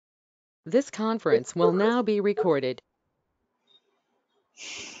This conference will now be recorded.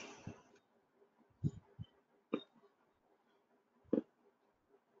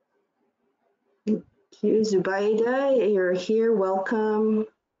 Thank you, Zubaida. You're here. Welcome.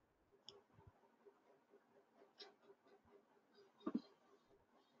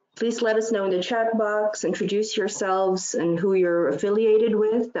 Please let us know in the chat box, introduce yourselves and who you're affiliated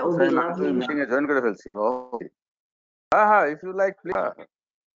with. That would be lovely. মিটিংয়ে join করে ফেলছি হ্যাঁ হ্যাঁ if you like please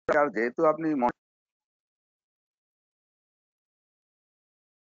আর যেহেতু আপনি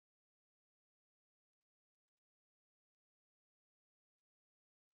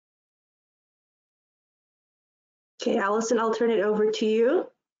Okay, Allison, I'll turn it over to you.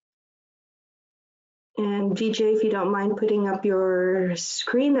 And Vijay, if you don't mind putting up your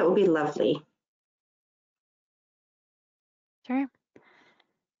screen, that would be lovely. Sure.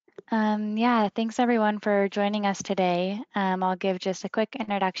 Yeah, thanks everyone for joining us today. I'll give just a quick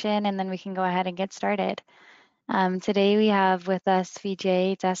introduction and then we can go ahead and get started. Today we have with us Vijay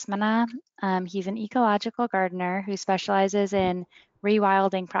Dhasmana. He's an ecological gardener who specializes in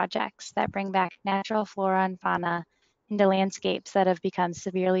rewilding projects that bring back natural flora and fauna into landscapes that have become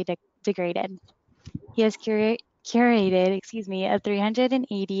severely degraded. He has curated, a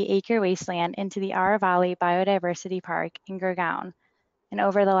 380-acre wasteland into the Aravali Biodiversity Park in Gurgaon. And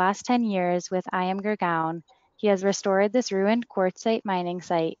over the last 10 years with IamGurgaon, he has restored this ruined quartzite mining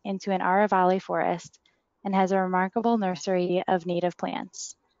site into an Aravali forest and has a remarkable nursery of native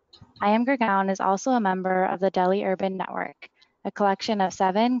plants. IamGurgaon is also a member of the Delhi Urban Network, a collection of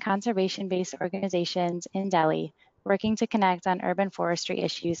 7 conservation-based organizations in Delhi working to connect on urban forestry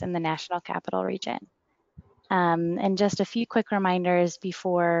issues in the National Capital Region. And just a few quick reminders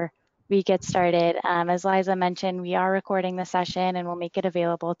before we get started. As Liza mentioned, we are recording the session and we'll make it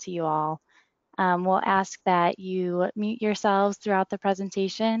available to you all. We'll ask that you mute yourselves throughout the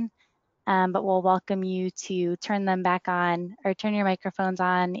presentation, but we'll welcome you to turn them back on or turn your microphones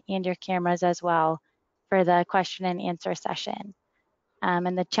on and your cameras as well for the question and answer session.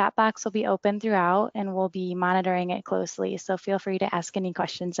 And the chat box will be open throughout and we'll be monitoring it closely. So feel free to ask any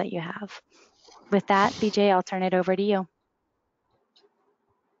questions that you have. With that, Vijay, I'll turn it over to you.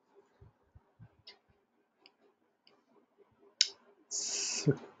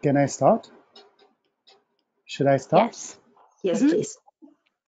 So can I start? Should I start? Yes. Yes, please.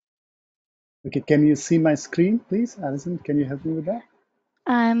 Okay, can you see my screen, please? Alison, can you help me with that?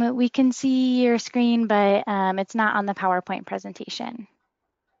 We can see your screen, but it's not on the PowerPoint presentation.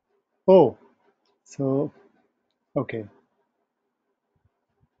 Oh, so, okay.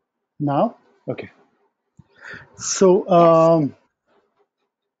 Now? Okay. So,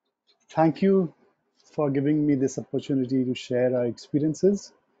 thank you for giving me this opportunity to share our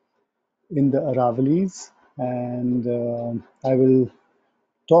experiences in the Aravalis. And I will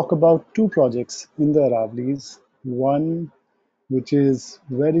talk about 2 projects in the Aravalis. One, which is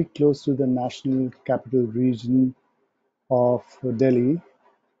very close to the National Capital Region of Delhi,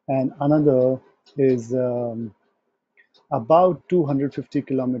 and another is about 250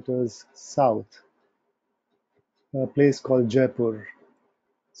 kilometers south, a place called Jaipur.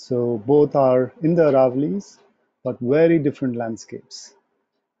 So both are in the Aravalis, but very different landscapes.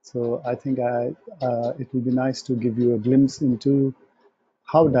 So I think it will be nice to give you a glimpse into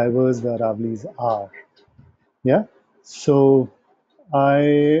how diverse the Aravalis are. Yeah. So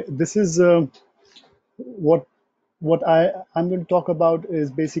this is what I'm going to talk about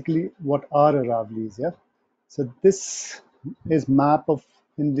is basically what are Aravalis. Yeah. So this is map of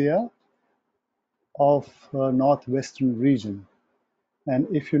India of northwestern region, and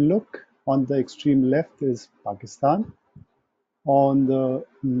if you look on the extreme left is Pakistan, on the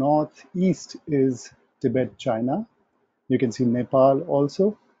northeast is Tibet, China. You can see Nepal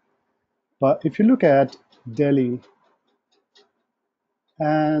also. But if you look at Delhi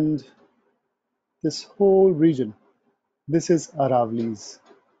and this whole region, this is Aravalis.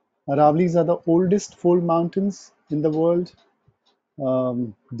 Aravalis are the oldest fold mountains in the world,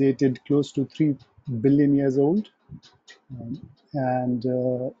 dated close to 3 billion years old. And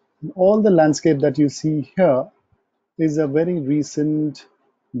all the landscape that you see here is a very recent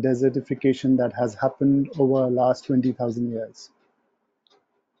desertification that has happened over the last 20,000 years.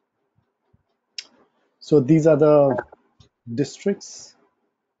 So these are the districts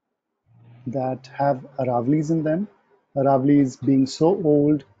that have Aravalis in them. Aravalis, being so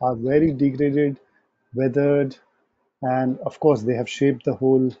old, are very degraded, weathered, and of course they have shaped the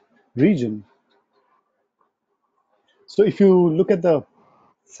whole region. So if you look at the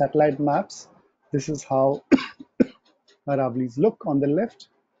satellite maps, this is how Aravalis look on the left.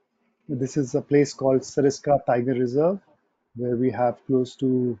 This is a place called Sariska Tiger Reserve, where we have close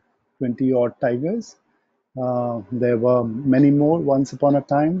to 20 odd tigers. There were many more once upon a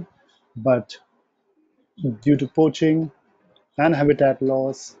time, but due to poaching and habitat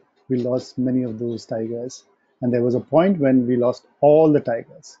loss, we lost many of those tigers. And there was a point when we lost all the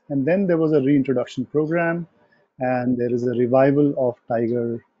tigers. And then there was a reintroduction program, and there is a revival of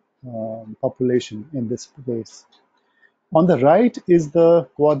tiger population in this place. On the right is the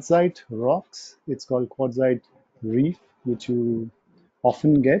quartzite rocks. It's called quartzite reef, which you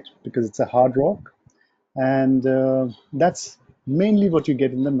often get because it's a hard rock. And that's mainly what you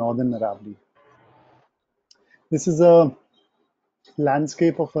get in the northern Aravali. This is a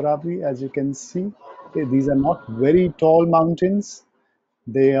landscape of Aravali, as you can see. These are not very tall mountains.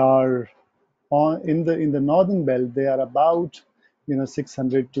 They are in the northern belt. They are about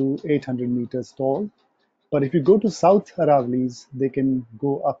 600 to 800 meters tall. But if you go to South Aravalis, they can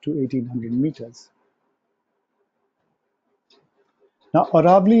go up to 1800 meters. Now,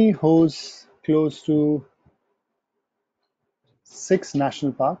 Aravali hosts close to 6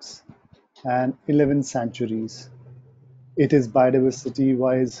 national parks and 11 sanctuaries. It is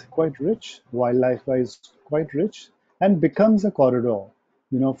biodiversity-wise quite rich, wildlife-wise quite rich, and becomes a corridor,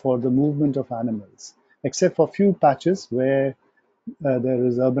 for the movement of animals, except for few patches where there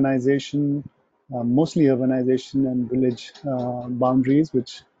is urbanization, mostly urbanization and village boundaries,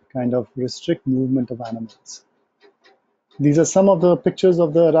 which kind of restrict movement of animals. These are some of the pictures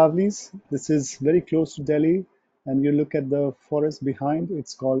of the Aravalis. This is very close to Delhi, and you look at the forest behind.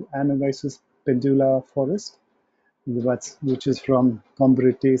 It's called Anogesis pendula forest, which is from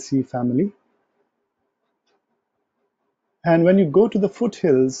Combretaceae family. And when you go to the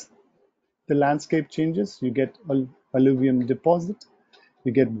foothills, the landscape changes. You get alluvium deposit,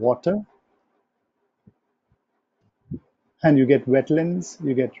 you get water, and you get wetlands,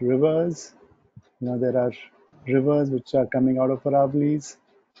 you get rivers. There are rivers which are coming out of Aravalis,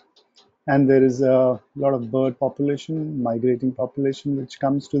 and there is a lot of bird population, migrating population, which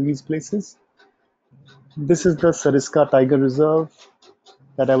comes to these places. This is the Sariska Tiger Reserve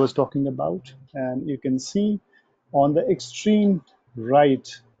that I was talking about, and you can see on the extreme right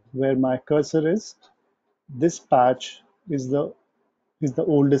where my cursor is, this patch is the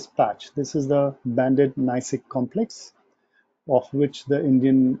oldest patch. This is the banded gneissic complex, of which the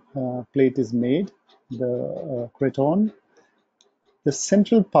Indian plate is made, the cretonne. The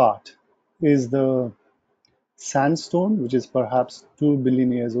central part is the sandstone, which is perhaps 2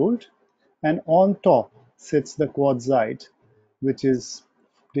 billion years old, and on top sits the quartzite, which is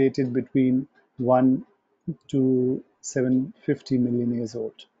dated between 1 to 750 million years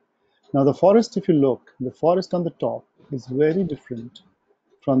old. Now the forest, if you look, the forest on the top is very different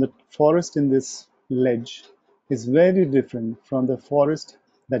from the forest in this ledge, is very different from the forest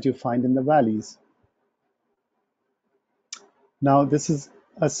that you find in the valleys. Now this is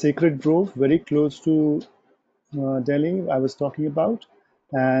a sacred grove very close to Delhi I was talking about,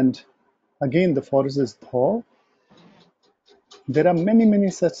 and again the forest is tall. There are many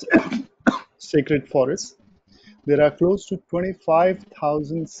such sacred forests. There are close to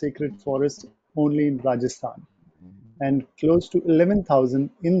 25,000 sacred forests only in Rajasthan, and close to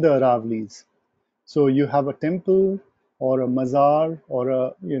 11,000 in the Aravalis. So you have a temple or a mazar or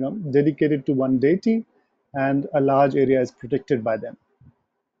a dedicated to one deity, and a large area is protected by them.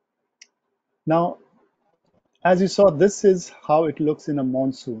 Now, as you saw, this is how it looks in a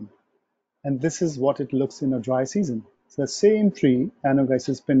monsoon, and this is what it looks in a dry season. So the same tree,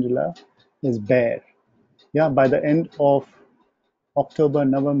 Anogesis pendula, is bare. Yeah, by the end of October,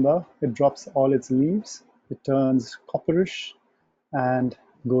 November, it drops all its leaves, it turns copperish and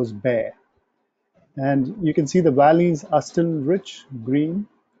goes bare. And you can see the valleys are still rich green,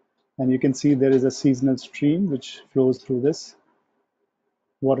 and you can see there is a seasonal stream which flows through this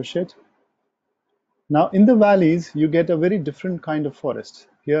watershed. Now in the valleys, you get a very different kind of forest.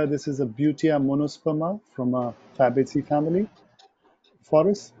 Here, this is a Butea monosperma from a Fabaceae family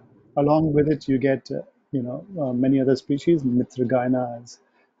forest. Along with it, you get many other species, Mitragynas,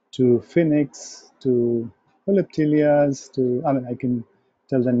 to Phoenix, to Polyptilias, I can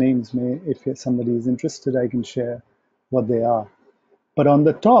tell the names. If somebody is interested, I can share what they are. But on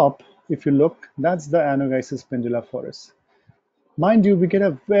the top, if you look, that's the Anogesis pendula forest. Mind you, we get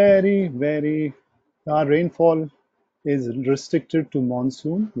a our rainfall is restricted to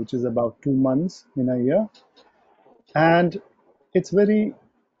monsoon, which is about 2 months in a year, and it's very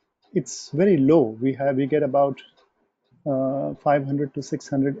low. We get about 500 to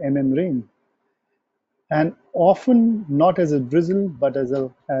 600 rain, and often not as a drizzle but as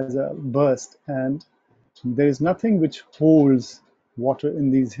a burst, and there is nothing which holds water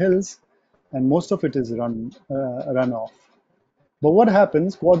in these hills, and most of it is runoff. But what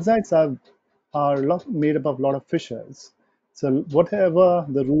happens, quartzites are made up of a lot of fissures. So whatever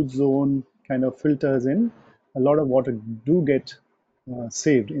the root zone kind of filters in, a lot of water do get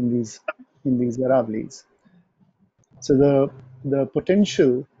saved in these Aravallis. So the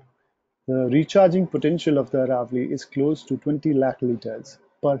potential, the recharging potential of the Aravali is close to 20 lakh liters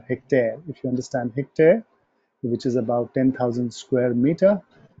per hectare. If you understand hectare, which is about 10,000 square meter,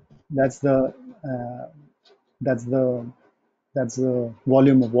 that's the uh, that's the that's the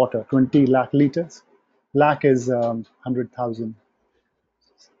volume of water. 20 lakh liters. Lakh is 100,000.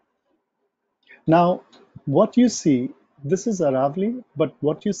 Now, what you see, this is Aravali, but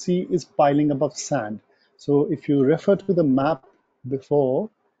what you see is piling up of sand. So if you refer to the map before,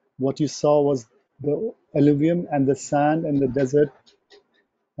 what you saw was the alluvium and the sand and the desert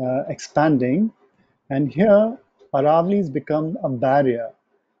expanding. And here, Aravali's become a barrier.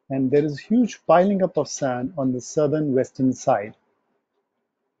 And there is huge piling up of sand on the southern western side.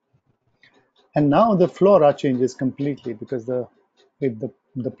 And now the flora changes completely because the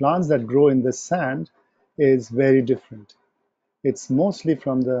plants that grow in the sand is very different. It's mostly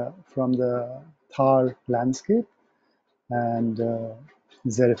from the Thar landscape and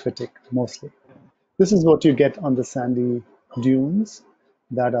xerophytic mostly. This is what you get on the sandy dunes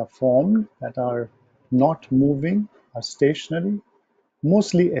that are formed, that are not moving, are stationary,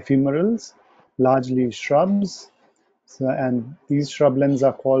 mostly ephemerals, largely shrubs. So, and these shrublands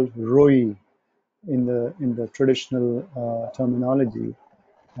are called roi in the traditional terminology.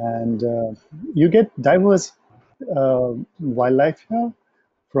 And you get diverse wildlife here,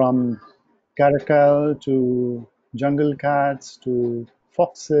 from caracal to jungle cats to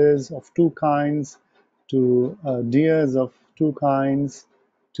foxes of two kinds to deers of two kinds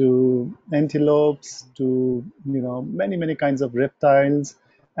to antelopes to many kinds of reptiles,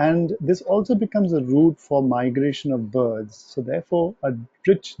 and this also becomes a route for migration of birds, so therefore a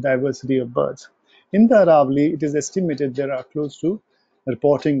rich diversity of birds. In the Aravali, it is estimated there are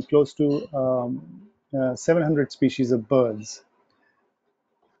reporting close to 700 species of birds.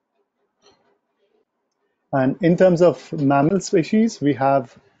 And in terms of mammal species, we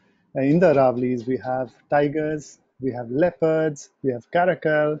have in the Aravali's, we have tigers, we have leopards, we have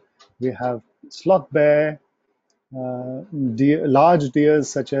caracal, we have sloth bear, large deers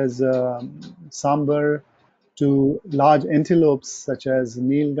such as sambar, to large antelopes such as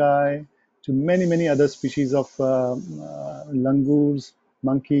nilgai, to many other species of langurs,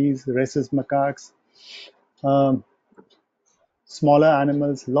 monkeys, rhesus macaques, um, smaller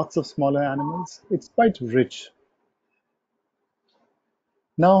animals, lots of smaller animals. It's quite rich.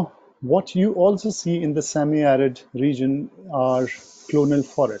 Now, what you also see in the semi-arid region are clonal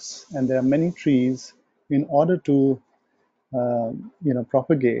forests, and there are many trees. In order to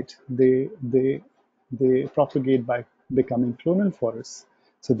propagate, they propagate by becoming clonal forests.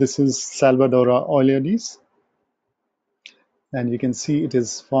 So this is Salvadora oleoides, and you can see it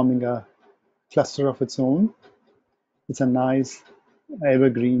is forming a cluster of its own. It's a nice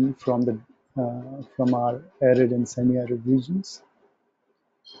evergreen from our arid and semi-arid regions.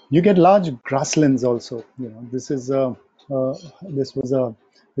 You get large grasslands also. This is a this was a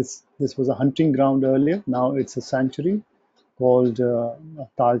this was a hunting ground earlier. Now it's a sanctuary called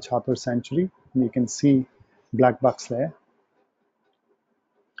Tal Chhapar Sanctuary, and you can see black bucks there.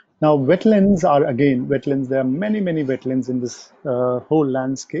 Now wetlands are again wetlands. There are many wetlands in this whole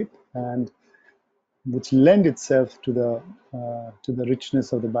landscape, and which lend itself to the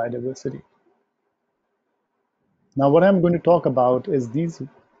richness of the biodiversity. Now, what I'm going to talk about is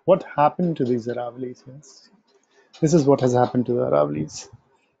what happened to these Aravalis. Yes, this is what has happened to the Aravalis.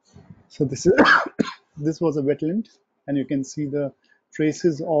 So this is this was a wetland, and you can see the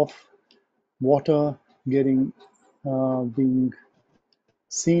traces of water being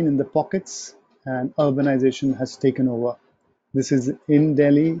seen in the pockets, and urbanization has taken over. This is in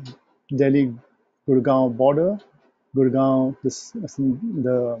Delhi Gurgaon border. Gurgaon,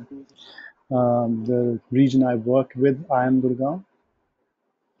 the region I work with, IamGurgaon.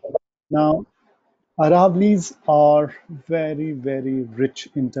 Now, Aravallis are very rich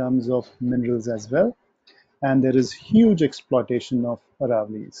in terms of minerals as well, and there is huge exploitation of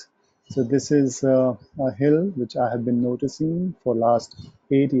Aravallis. So this is a hill which I have been noticing for last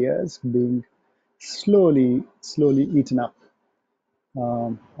 8 years being slowly eaten up,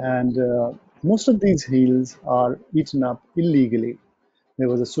 and most of these hills are eaten up illegally. There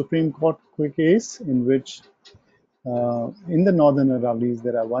was a Supreme Court case in which in the northern Aravallis,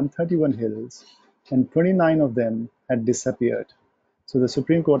 there are 131 hills, and 29 of them had disappeared. So the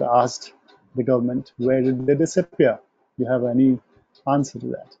Supreme Court asked the government, where did they disappear? Do you have any answer to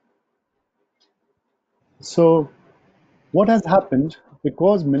that? So What has happened,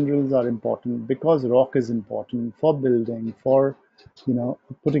 because minerals are important, because rock is important for building, for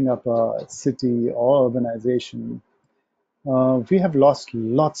putting up a city or urbanization, we have lost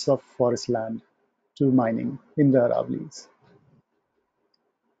lots of forest land to mining in the Aravallis.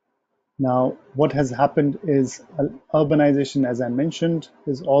 Now, what has happened is urbanization, as I mentioned,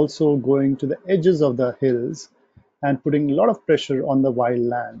 is also going to the edges of the hills and putting a lot of pressure on the wild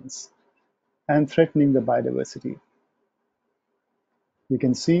lands and threatening the biodiversity. You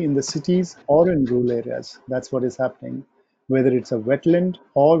can see in the cities or in rural areas, that's what is happening. Whether it's a wetland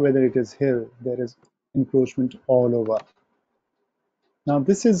or whether it is hill, there is encroachment all over. Now,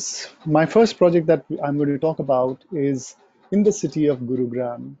 this is my first project that I'm going to talk about is in the city of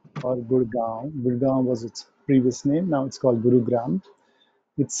Gurugram or Gurgaon. Gurgaon was its previous name. Now it's called Gurugram.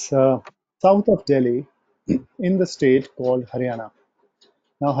 It's south of Delhi in the state called Haryana.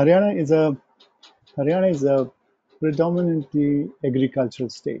 Now, Haryana is a predominantly agricultural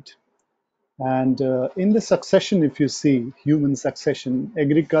state. And in the succession, if you see human succession,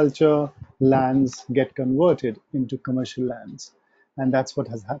 agriculture lands get converted into commercial lands. And that's what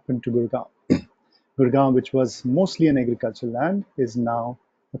has happened to Gurgaon. Gurgaon, which was mostly an agricultural land, is now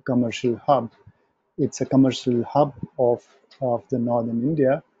a commercial hub. It's a commercial hub of the northern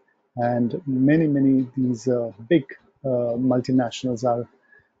India. And many these big multinationals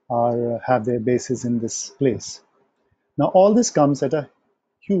have their bases in this place. Now, all this comes at a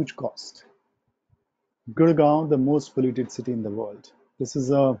huge cost. Gurgaon, the most polluted city in the world. This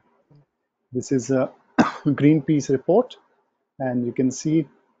is a Greenpeace report, and you can see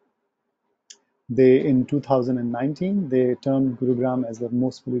they in 2019 they termed Gurugram as the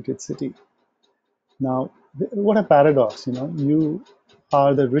most polluted city. Now, what a paradox! You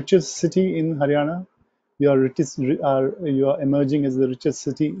are the richest city in Haryana. You are emerging as the richest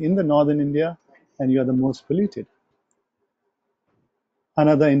city in the northern India, and you are the most polluted.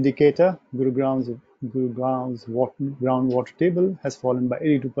 Another indicator, Gurgaon's groundwater table has fallen by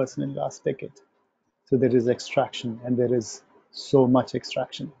 82% in the last decade. So there is extraction, and there is so much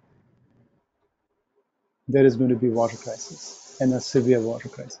extraction. There is going to be water crisis, and a severe water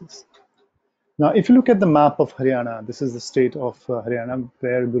crisis. Now, if you look at the map of Haryana, this is the state of Haryana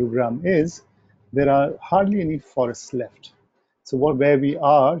where Gurugram is. There are hardly any forests left. So where we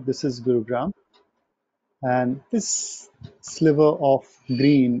are, this is Gurugram, and this sliver of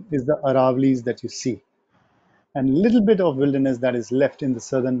green is the Aravalis that you see. And a little bit of wilderness that is left in the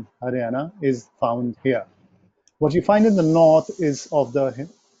southern Haryana is found here. What you find in the north is of the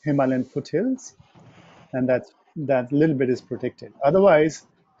Himalayan foothills, and that little bit is protected. Otherwise,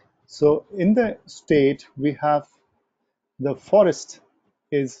 so in the state, we have the forest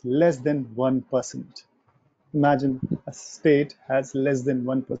is less than 1%. Imagine a state has less than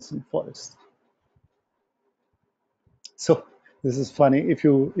 1% forest. So this is funny. If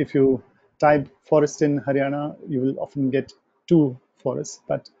you type forest in Haryana, you will often get two forests.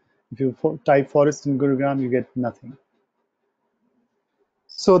 But if you type forest in Gurugram, you get nothing.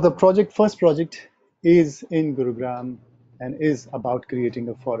 So the first project is in Gurugram and is about creating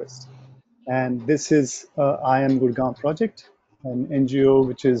a forest. And this is IamGurgaon project, an NGO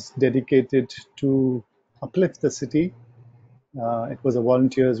which is dedicated to uplift the city. It was a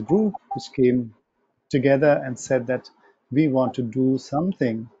volunteers group which came together and said that we want to do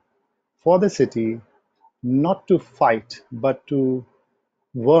something for the city, not to fight, but to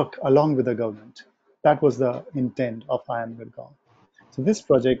work along with the government. That was the intent of IamGurgaon. So this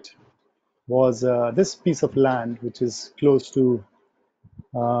project was this piece of land, which is close to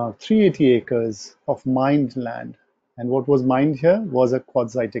 380 acres of mined land. And what was mined here was a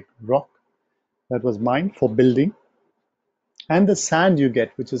quartzitic rock that was mined for building. And the sand you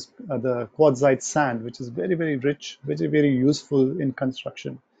get, which is the quartzite sand, which is very rich, very useful in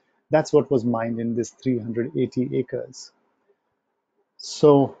construction. That's what was mined in this 380 acres.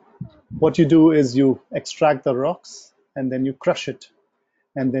 So what you do is you extract the rocks and then you crush it,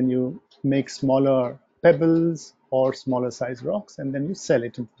 and then you make smaller pebbles or smaller size rocks, and then you sell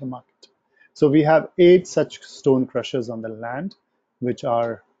it into the market. So we have 8 such stone crushers on the land,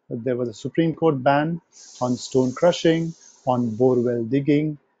 there was a Supreme Court ban on stone crushing, on borewell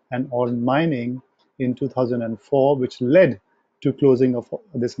digging, and on mining in 2004, which led to closing of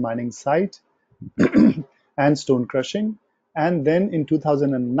this mining site and stone crushing. And then in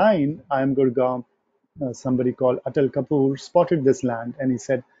 2009, IamGurgaon, somebody called Atal Kapoor spotted this land and he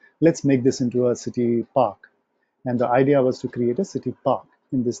said, let's make this into a city park. And the idea was to create a city park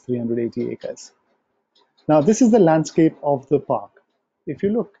in this 380 acres. Now, this is the landscape of the park. If you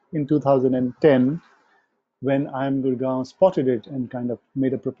look in 2010, when IamGurgaon spotted it and kind of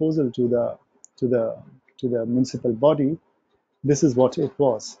made a proposal to to the municipal body, this is what it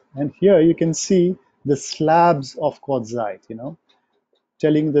was. And here you can see the slabs of quartzite,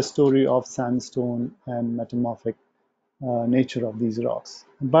 telling the story of sandstone and metamorphic nature of these rocks.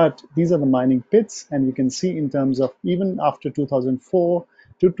 But these are the mining pits, and you can see in terms of even after 2004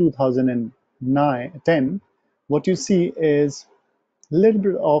 to 2010, what you see is a little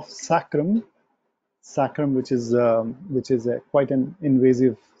bit of saccharum, which is quite an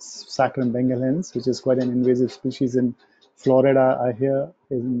invasive Saccharum bengalens, which is quite an invasive species in Florida. I hear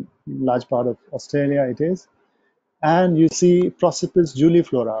in large part of Australia it is. And you see Prosopis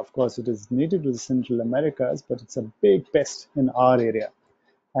juliflora. Of course, it is native to the Central Americas, but it's a big pest in our area.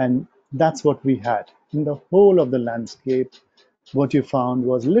 And that's what we had. In the whole of the landscape, what you found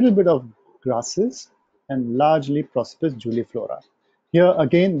was a little bit of grasses and largely Prosopis juliflora. Here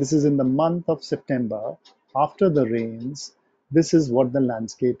again, this is in the month of September, after the rains. This is what the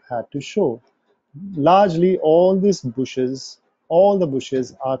landscape had to show. Largely all these bushes, all the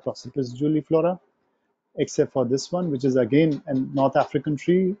bushes are Prosopis juliflora, except for this one, which is again a North African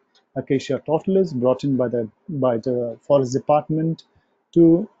tree, Acacia tortilis, brought in by the forest department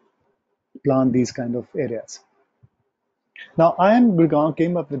to plant these kind of areas. Now, IamGurgaon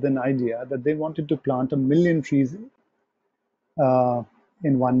came up with an idea that they wanted to plant 1,000,000 trees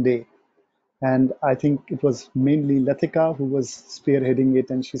in one day. And I think it was mainly Latika who was spearheading it.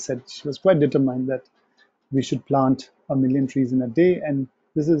 And she said she was quite determined that we should plant 1,000,000 trees in a day. And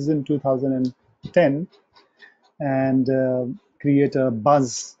this is in 2010. And create a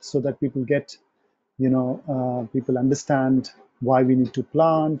buzz so that people get, people understand why we need to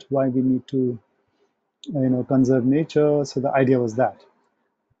plant, why we need to, conserve nature. So the idea was that.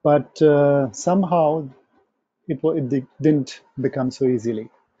 But somehow it didn't become so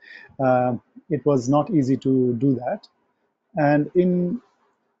easily. It was not easy to do that. And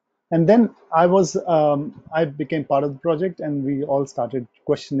then I became part of the project, and we all started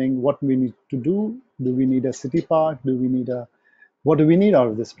questioning what we need to do. Do we need a city park? What do we need out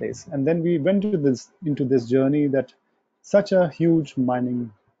of this place? And then we went into this journey that such a huge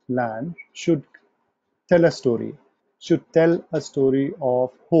mining land should tell a story,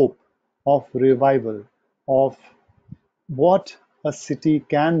 of hope, of revival, of what a city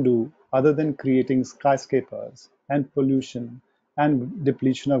can do other than creating skyscrapers and pollution and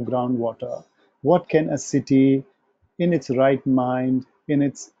depletion of groundwater. What can a city, in its right mind, in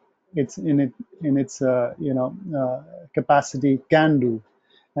its capacity, can do?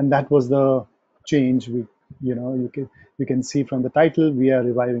 And that was the change. You can see from the title, we are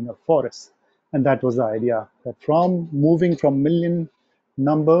reviving a forest, and that was the idea, that from moving from million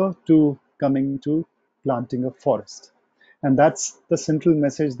number to coming to planting a forest. And that's the central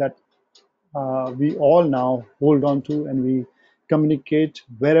message that we all now hold on to, and we communicate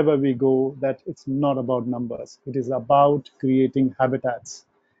wherever we go, that it's not about numbers. It is about creating habitats.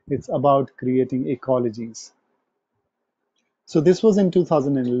 It's about creating ecologies. So this was in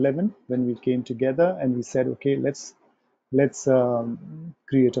 2011 when we came together and we said, okay, let's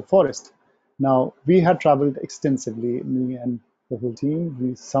create a forest. Now, we had traveled extensively, me and the whole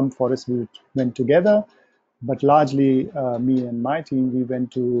team. Some forests we went together, but largely me and my team, we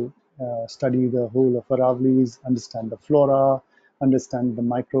went to study the whole of Aravallis, understand the flora, understand the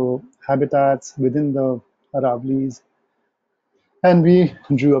micro habitats within the Aravallis, and we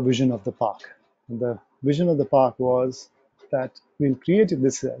drew a vision of the park. And the vision of the park was that we'll create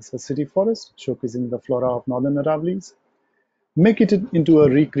this as a city forest, showcasing the flora of Northern Aravallis, make it into a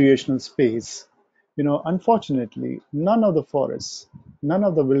recreational space. Unfortunately, none of the forests, none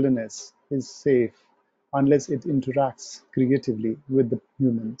of the wilderness is safe unless it interacts creatively with the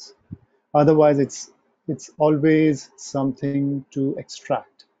humans. Otherwise, it's always something to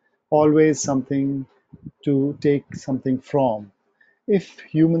extract, always something to take something from. If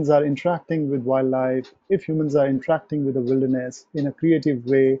humans are interacting with wildlife, if humans are interacting with the wilderness in a creative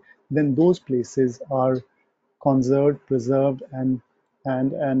way, then those places are conserved, preserved, and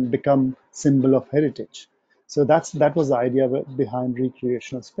become symbol of heritage. So that was the idea behind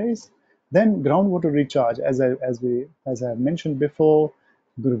recreational space. Then groundwater recharge, as I mentioned before,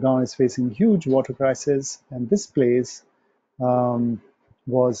 Gurgaon is facing huge water crisis, and this place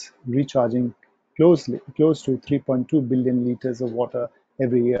was recharging close to 3.2 billion liters of water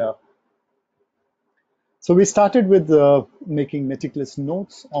every year. So we started with making meticulous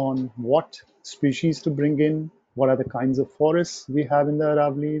notes on what species to bring in, what are the kinds of forests we have in the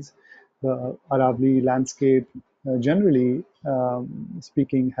Aravallis. The Aravali landscape, generally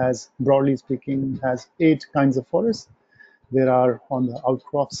speaking, broadly speaking, has 8 kinds of forests. There are, on the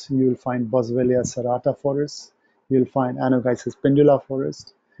outcrops, you will find Boswellia serrata forest, you'll find Anogeissus pendula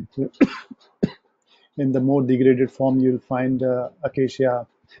forest, In the more degraded form, you'll find Acacia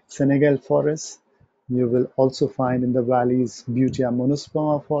Senegal forest. You will also find in the valleys Butea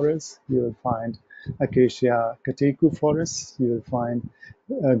monosperma forest. You will find Acacia catechu forests. You will find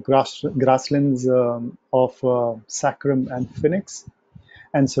grasslands of saccharum and phoenix,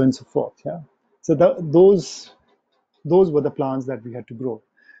 and so on and so forth. Yeah. So those were the plants that we had to grow.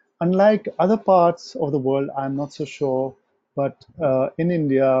 Unlike other parts of the world, I'm not so sure, but in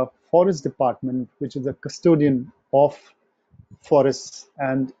India, Forest Department, which is the custodian of forests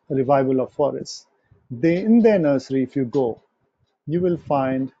and revival of forests, they in their nursery, if you go, you will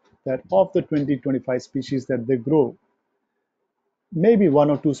find that of the 20-25 species that they grow, maybe one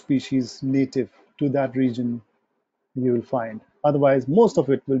or two species native to that region you will find. Otherwise, most of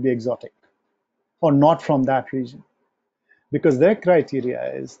it will be exotic or not from that region, because their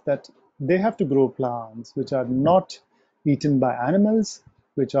criteria is that they have to grow plants which are not eaten by animals,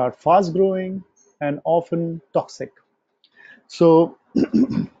 which are fast growing and often toxic. So,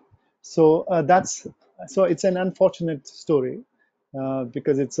 that's so it's an unfortunate story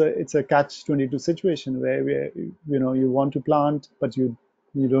because it's a catch-22 situation where you want to plant but you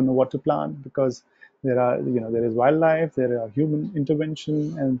don't know what to plant because there is wildlife, there are human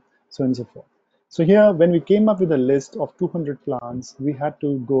intervention, and so on and so forth. So here, when we came up with a list of 200 plants, we had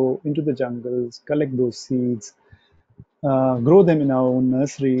to go into the jungles, collect those seeds, grow them in our own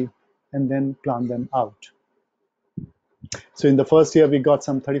nursery, and then plant them out. So in the first year, we got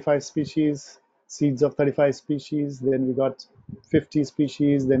some 35 species, seeds of 35 species. Then we got 50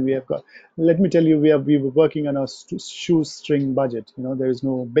 species. Then we have got, let me tell you, we were working on a shoestring budget. There is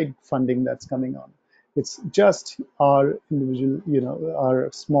no big funding that's coming on. It's just our individual,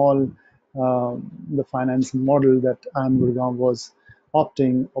 our small, the finance model that IamGurgaon was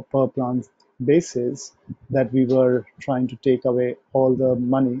opting a per plant basis, that we were trying to take away all the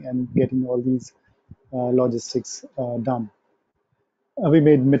money and getting all these logistics done. We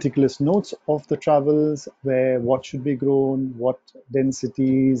made meticulous notes of the travels, where what should be grown, what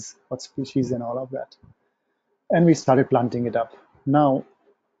densities, what species, and all of that. And we started planting it up. Now,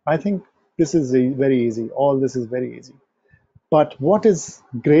 I think this is very easy. All this is very easy. But what is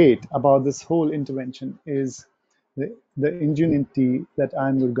great about this whole intervention is the ingenuity that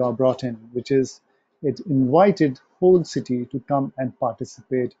IamGurgaon brought in, which is it invited whole city to come and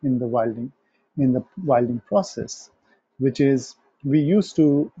participate in the wilding process, which is we used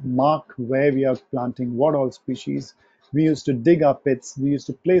to mark where we are planting what all species. We used to dig our pits. We used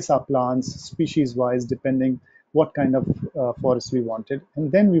to place our plants species-wise, depending what kind of forest we wanted.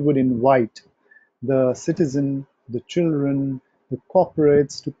 And then we would invite the citizen, the children, the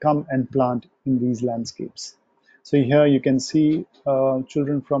corporates to come and plant in these landscapes. So here you can see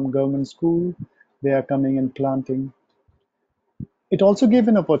children from government school. They are coming and planting. It also gave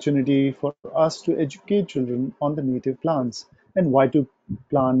an opportunity for us to educate children on the native plants and why to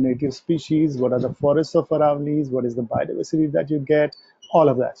plant native species, what are the forests of Aravallis, what is the biodiversity that you get, all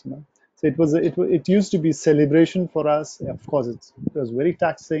of that. So it used to be celebration for us. Of course, it was very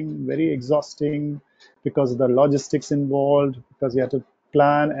taxing, very exhausting because of the logistics involved, because you had to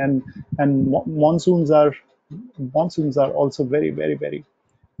plan, and monsoons are also very, very, very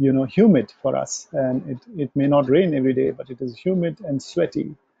humid for us, and it may not rain every day, but it is humid and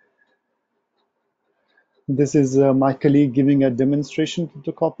sweaty. This is my colleague giving a demonstration to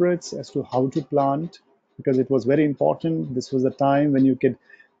the corporates as to how to plant, because it was very important. This was a time when you could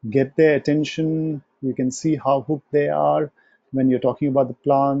get their attention. You can see how hooked they are when you're talking about the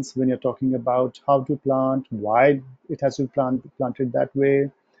plants, when you're talking about how to plant, why it has to be planted that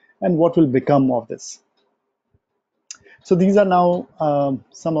way, and what will become of this. So these are now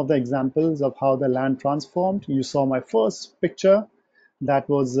some of the examples of how the land transformed. You saw my first picture that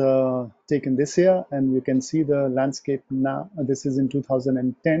was taken this year, and you can see the landscape now. This is in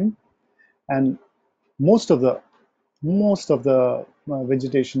 2010, and most of the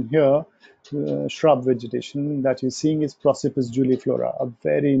vegetation here, shrub vegetation that you're seeing, is Prosopis juliflora, a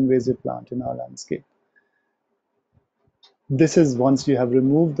very invasive plant in our landscape. This is once you have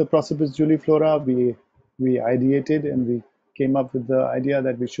removed the Prosopis juliflora, we ideated and we came up with the idea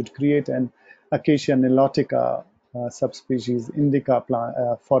that we should create an Acacia nilotica subspecies indica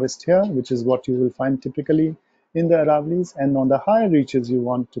forest here, which is what you will find typically in the Aravallis. And on the higher reaches, you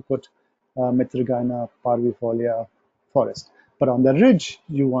want to put Mitragina parvifolia forest. But on the ridge,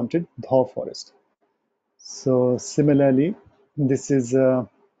 you wanted dhaw forest. So similarly, this is in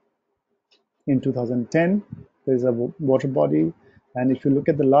 2010, there's a water body, and if you look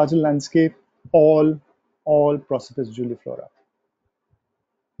at the larger landscape, all Prosopis juliflora.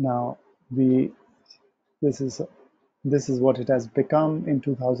 Now, this is This is what it has become in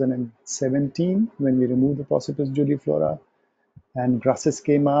 2017 when we removed the Prosopis juliflora and grasses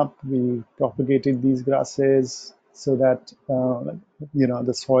came up. We propagated these grasses so that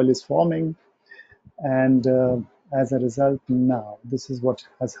the soil is forming, and as a result, now this is what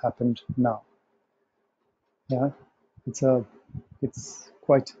has happened now. Yeah, it's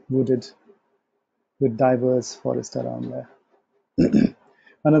quite wooded with diverse forest around there.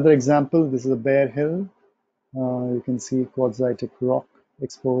 Another example, this is a bare hill. You can see quartzitic rock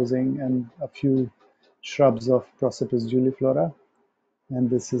exposing and a few shrubs of Prosopis juliflora. And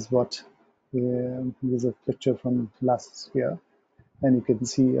this is what is a picture from last year. And you can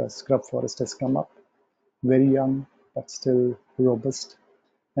see a scrub forest has come up, very young, but still robust.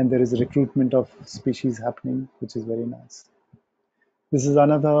 And there is a recruitment of species happening, which is very nice. This is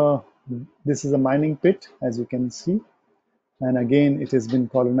a mining pit, as you can see. And again, it has been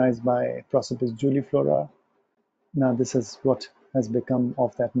colonized by Prosopis juliflora. Now this is what has become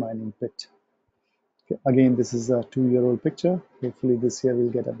of that mining pit. Again, this is a 2-year-old picture. Hopefully this year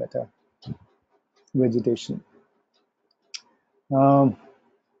we'll get a better vegetation.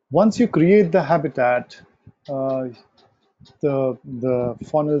 Once you create the habitat, the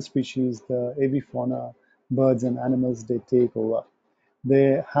faunal species, the avifauna, birds and animals, they take over.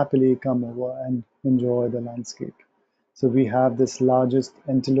 They happily come over and enjoy the landscape. So we have this largest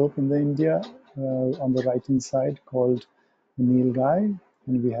antelope in the India on the right hand side called Nilgai,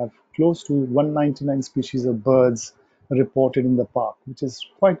 and we have close to 199 species of birds reported in the park, which is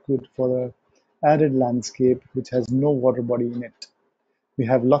quite good for the arid landscape which has no water body in it. We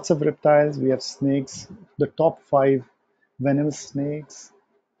have lots of reptiles, we have snakes. The top 5 venomous snakes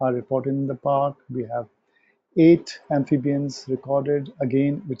are reported in the park. We have 8 amphibians recorded,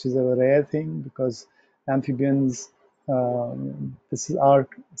 again, which is a rare thing because amphibians, this is our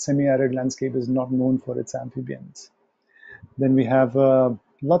semi-arid landscape is not known for its amphibians. Then we have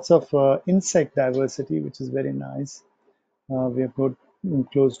lots of insect diversity, which is very nice. We have got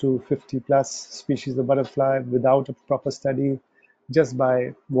close to 50 plus species of butterfly without a proper study. Just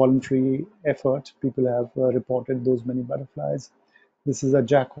by voluntary effort, people have reported those many butterflies. This is a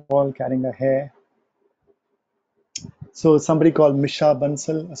jackal carrying a hare. So somebody called Misha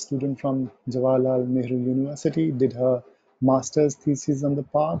Bansal, a student from Jawaharlal Nehru University, did her master's thesis on the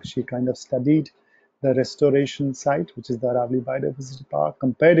park. She kind of studied the restoration site, which is the Aravali Biodiversity Park,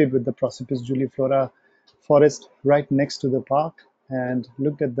 compared it with the Prosopis juliflora forest right next to the park, and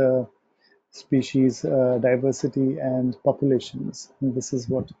looked at the species diversity and populations. And this is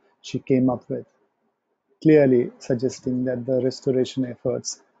what she came up with, clearly suggesting that the restoration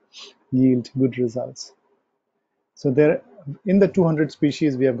efforts yield good results. So there, in the 200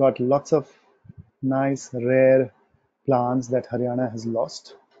 species, we have got lots of nice, rare plants that Haryana has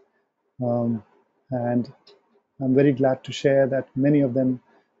lost. And I'm very glad to share that many of them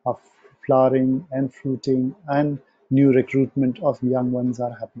are flowering and fruiting, and new recruitment of young ones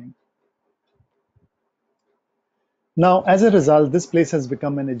are happening. Now, as a result, this place has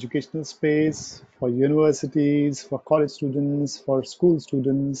become an educational space for universities, for college students, for school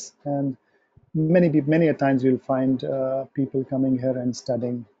students, and many a times you'll find people coming here and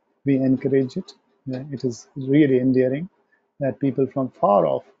studying. We encourage it. It is really endearing that people from far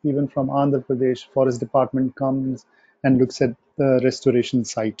off, even from Andhra Pradesh Forest Department, comes and looks at the restoration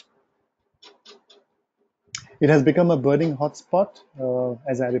site. It has become a birding hotspot.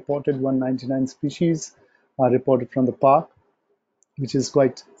 As I reported, 199 species are reported from the park, which is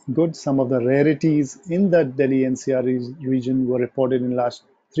quite good. Some of the rarities in the Delhi NCR region were reported in the last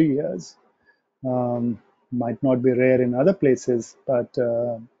 3 years. Might not be rare in other places, but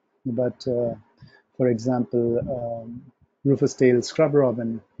for example, rufous-tailed scrub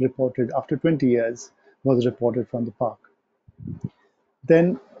robin reported after 20 years was reported from the park.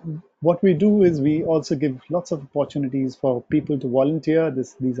 Then what we do is we also give lots of opportunities for people to volunteer.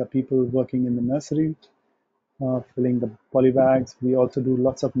 These are people working in the nursery, filling the polybags. We also do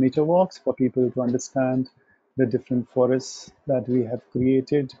lots of nature walks for people to understand the different forests that we have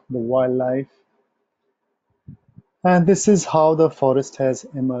created, the wildlife. And this is how the forest has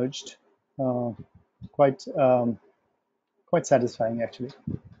emerged. Quite satisfying, actually.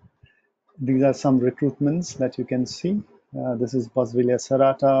 These are some recruitments that you can see. This is Boswellia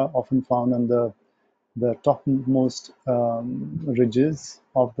serrata, often found on the topmost ridges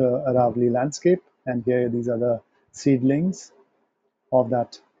of the Aravali landscape. And here, these are the seedlings of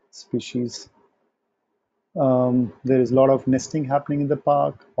that species. There is a lot of nesting happening in the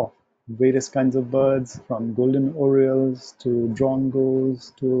park of various kinds of birds, from golden orioles to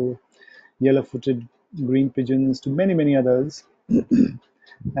drongos to yellow-footed green pigeons to many others.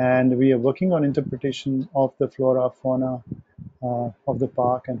 And we are working on interpretation of the flora, fauna of the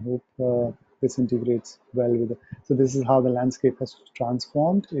park, and hope this integrates well with it. So this is how the landscape has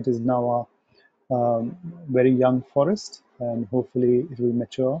transformed. It is now a very young forest, and hopefully it will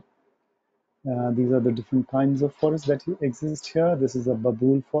mature. These are the different kinds of forests that exist here. This is a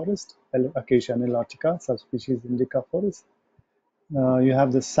babool forest, Acacia nilotica, subspecies indica forest. You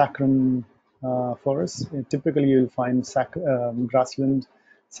have the sacrum forest. Typically, you'll find grassland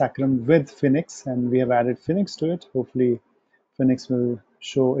sacrum with phoenix, and we have added phoenix to it. Hopefully, phoenix will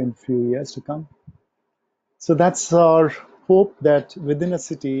show in few years to come. So that's our hope, that within a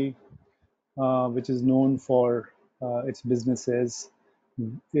city which is known for its businesses,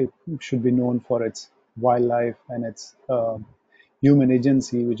 it should be known for its wildlife and its human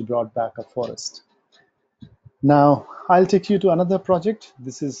agency, which brought back a forest. Now, I'll take you to another project.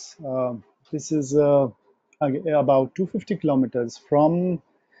 This is about 250 kilometers from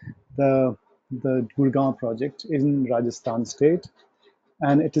the Gurgaon project in Rajasthan state,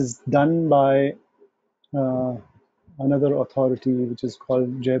 and it is done by uh, another authority which is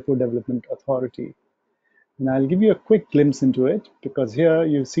called Jaipur Development Authority. And I'll give you a quick glimpse into it, because here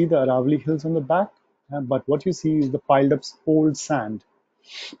you see the Aravali hills on the back, but what you see is the piled up old sand.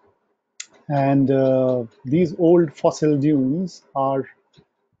 And these old fossil dunes are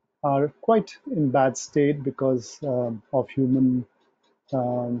quite in bad state because of human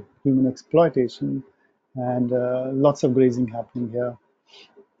exploitation, and lots of grazing happening here.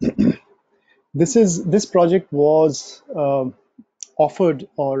 This project was offered,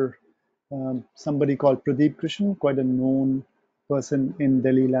 or somebody called Pradeep Krishan, quite a known person in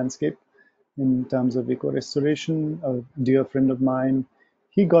Delhi landscape in terms of eco restoration, a dear friend of mine.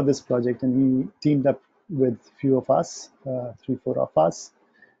 He got this project and he teamed up with few of us, 3, 4 of us.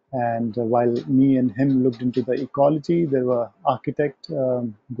 And while me and him looked into the ecology, there were architect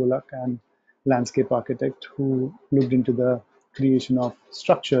Golak and landscape architect who looked into the creation of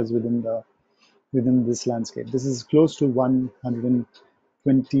structures within this landscape. This is close to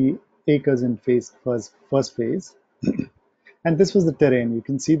 120 acres in first phase. And this was the terrain. You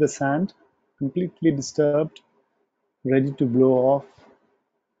can see the sand completely disturbed, ready to blow off,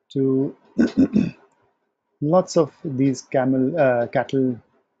 to lots of these cattle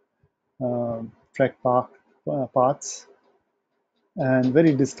trek paths, and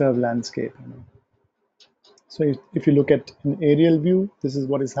very disturbed landscape. So if you look at an aerial view, this is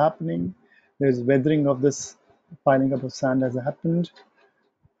what is happening. There's weathering of this piling up of sand has happened,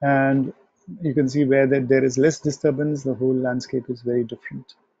 and you can see where there is less disturbance, the whole landscape is very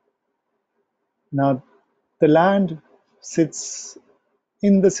different. Now, the land sits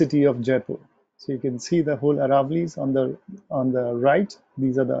in the city of Jaipur. So you can see the whole Aravalis on the right.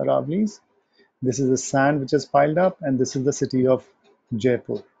 These are the Aravalis. This is the sand which is piled up, and this is the city of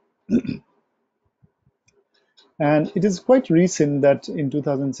Jaipur. And it is quite recent that in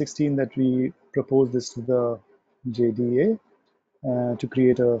 2016 that we proposed this to the JDA to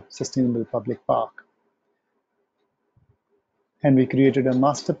create a sustainable public park. And we created a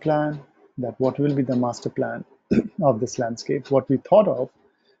master plan. That what will be the master plan of this landscape. What we thought of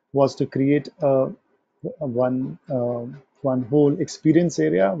was to create one whole experience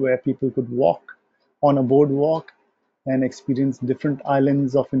area where people could walk on a boardwalk and experience different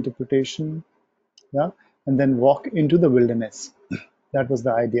islands of interpretation, yeah, and then walk into the wilderness. That was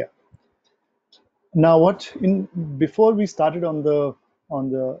the idea. Now, before we started on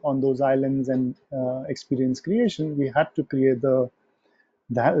those islands and experience creation, we had to create the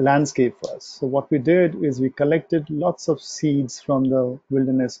landscape first. So what we did is we collected lots of seeds from the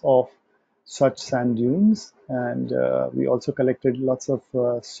wilderness of such sand dunes, and we also collected lots of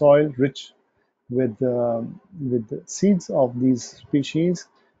soil rich with the seeds of these species.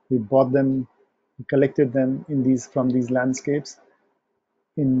 We bought them, we collected them from these landscapes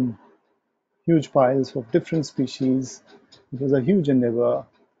in huge piles of different species. It was a huge endeavor,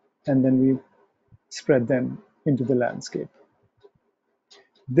 and then we spread them into the landscape.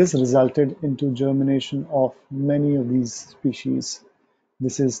 This resulted into germination of many of these species.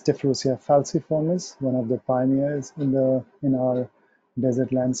 This is Tephrosia falciformis, one of the pioneers in our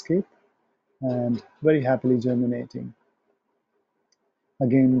desert landscape, and very happily germinating.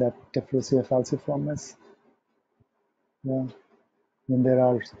 Again, that Tephrosia falciformis. Yeah. Then there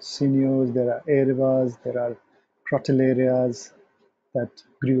are sinews, there are erivas, there are crotallarias that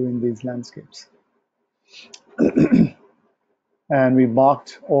grew in these landscapes. And we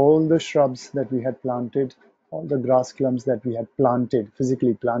marked all the shrubs that we had planted, all the grass clumps that we had planted,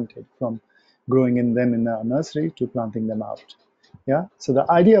 physically planted, from growing in them in our nursery to planting them out. Yeah. So the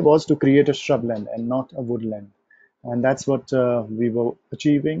idea was to create a shrubland and not a woodland. And that's what we were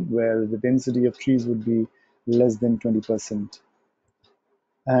achieving, where the density of trees would be less than 20%.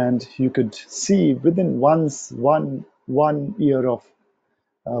 And you could see within one year of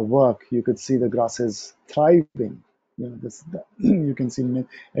work, you could see the grasses thriving. You can see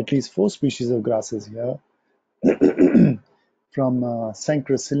at least 4 species of grasses here, from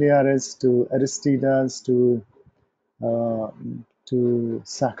Cenchrosiliaris to Aristidas uh, to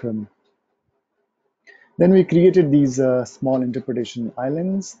Saccharum. Then we created these small interpretation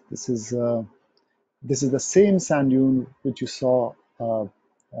islands. This is the same sand dune which you saw, at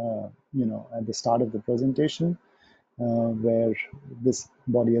the start of the presentation, where this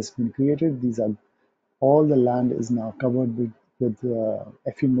body has been created. These are all the land is now covered with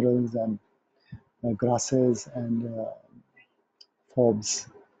ephemerals and grasses and forbs.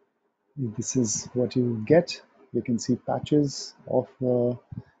 This is what you get. You can see patches of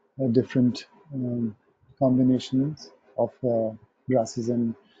different combinations of grasses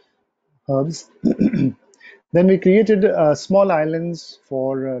and herbs. Then we created small islands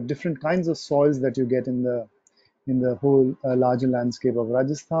for different kinds of soils that you get in the whole larger landscape of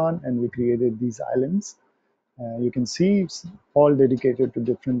Rajasthan, and we created these islands. You can see it's all dedicated to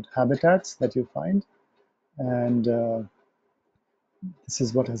different habitats that you find, and this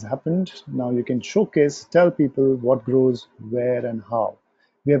is what has happened. Now you can tell people what grows where and how.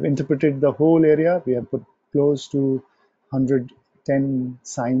 We have interpreted the whole area. We have put close to 110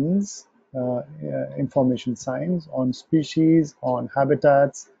 signs, information signs on species, on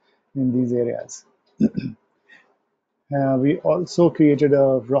habitats in these areas. We also created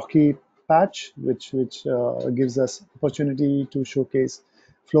a rocky patch, which gives us opportunity to showcase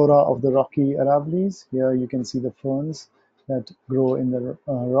flora of the rocky Aravallis. Here you can see the ferns that grow in the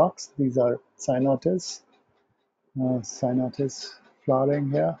rocks. These are cyanotis flowering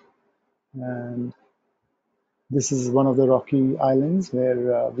here. And this is one of the rocky islands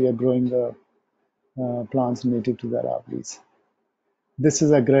where we are growing the plants native to the Aravallis. This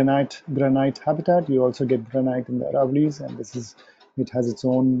is a granite habitat. You also get granite in the Aravallis, and it has its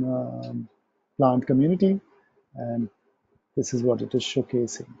own plant community, and this is what it is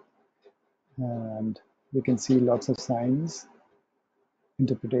showcasing. And you can see lots of signs,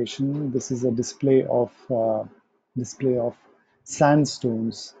 interpretation. This is a display of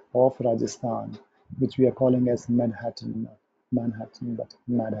sandstones of Rajasthan, which we are calling as Manhattan, but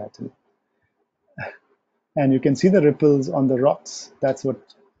Madhattan. And you can see the ripples on the rocks. That's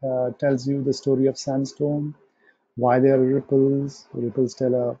what tells you the story of sandstone, why there are ripples. Ripples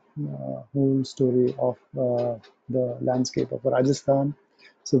tell a whole story of the landscape of Rajasthan.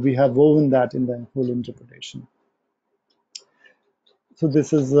 So we have woven that in the whole interpretation. So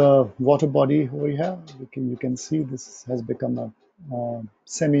this is a water body over here. You can see this has become a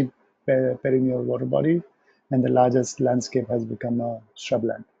semi-perennial water body, and the largest landscape has become a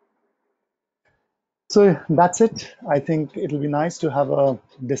shrubland. So that's it. I think it'll be nice to have a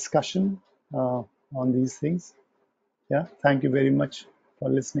discussion on these things. Yeah, thank you very much for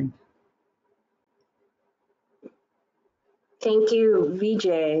listening. Thank you,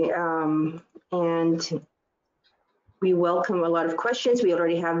 Vijay. And we welcome a lot of questions. We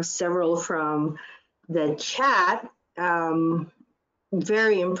already have several from the chat.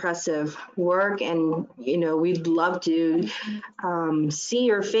 Very impressive work, and we'd love to see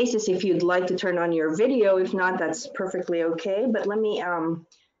your faces if you'd like to turn on your video. If not, that's perfectly okay. But let me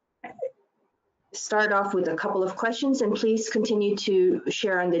start off with a couple of questions, and please continue to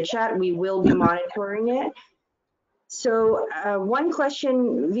share on the chat. We will be monitoring it. So one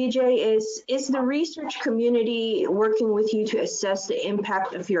question, Vijay, is the research community working with you to assess the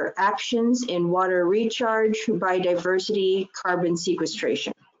impact of your actions in water recharge, biodiversity, carbon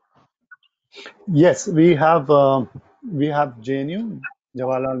sequestration? Yes, we have JNU,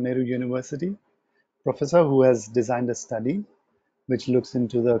 Jawaharlal Nehru University, professor who has designed a study which looks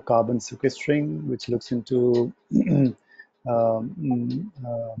into the carbon sequestering, which looks into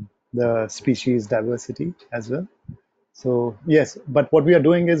the species diversity as well. So yes, but what we are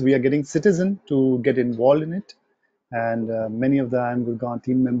doing is we are getting citizens to get involved in it, and many of the IamGurgaon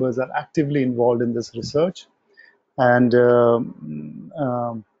team members are actively involved in this research. And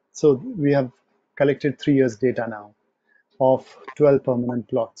so we have collected 3 years data now of 12 permanent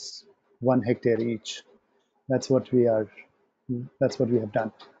plots, 1 hectare each. That's what we have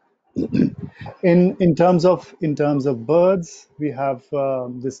done. In terms of birds, we have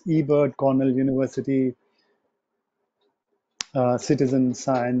this eBird Cornell University citizen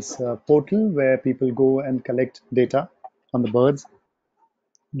science portal where people go and collect data on the birds.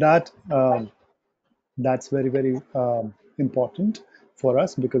 That's very important for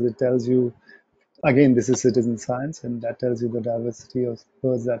us because it tells you Again, this is citizen science, and that tells you the diversity of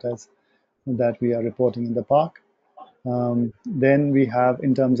birds that we are reporting in the park. Then we have,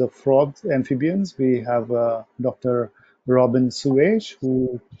 in terms of frogs, amphibians, we have Dr. Robin Suage,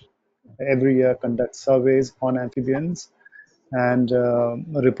 who every year conducts surveys on amphibians and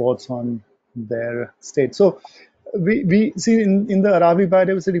reports on their state. So we see in the Aravali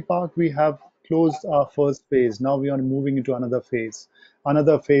Biodiversity Park, we have closed our first phase. Now we are moving into another phase.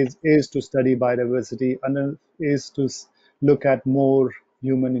 Another phase is to study biodiversity, and is to look at more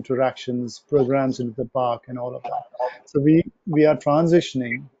human interactions, programs into the park, and all of that. So we are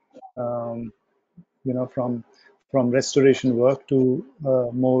transitioning, um, from restoration work to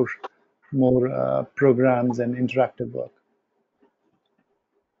more programs and interactive work.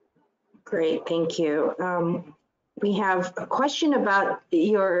 Great, thank you. We have a question about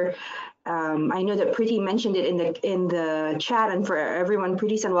your. I know that Priti mentioned it in the chat, and for everyone,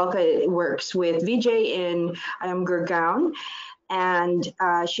 Priti Sanwalka works with Vijay in IamGurgaon, and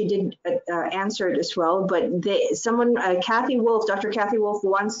she did answer it as well. But someone, Kathy Wolf, Dr. Kathy Wolf,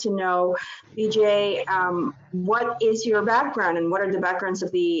 wants to know, Vijay, what is your background, and what are the backgrounds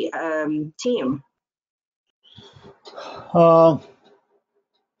of the team? Uh,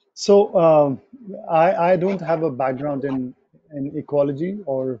 So I don't have a background in ecology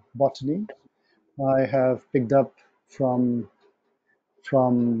or botany. I have picked up from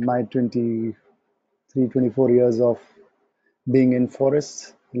my 23, 24 years of being in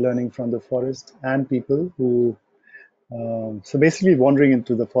forests, learning from the forest and people who, so basically wandering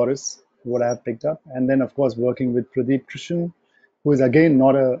into the forest, what I have picked up, and then of course working with Pradeep Krishan, who is again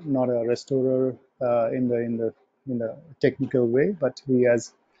not a restorer in the technical way, but we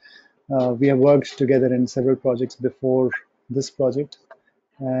have worked together in several projects before this project,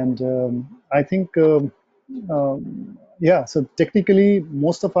 and I think, yeah. So technically,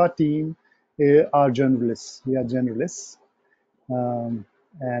 most of our team are generalists. We are generalists,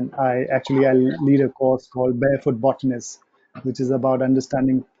 and I lead a course called Barefoot Botanist, which is about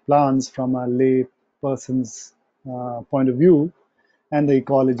understanding plants from a lay person's point of view, and the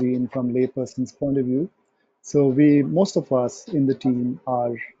ecology in from lay person's point of view. So most of us in the team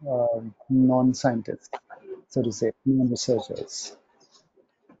are non-scientists, so to say, non-researchers.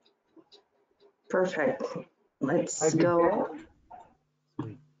 Perfect. Let's Hi, Vijay. go.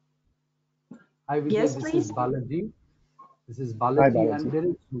 Hi, Vijay. Yes, This please. is Balaji. This is Hi, Balaji, and Balaji. there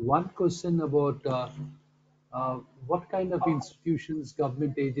is one question about what kind of institutions,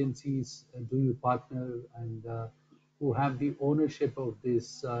 government agencies do you partner, and who have the ownership of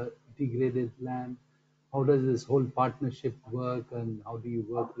this degraded land? How does this whole partnership work, and how do you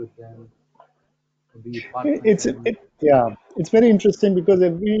work with them? How do you partner them? Yeah, it's very interesting because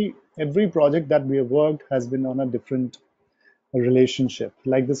every project that we have worked has been on a different relationship.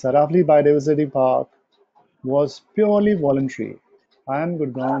 Like this Aravali Biodiversity Park was purely voluntary. I Am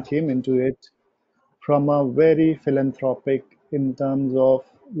Gurgaon came into it from a very philanthropic, in terms of,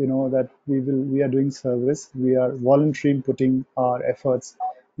 that we are doing service. We are voluntarily putting our efforts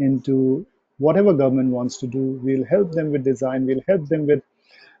into whatever government wants to do. We'll help them with design. We'll help them with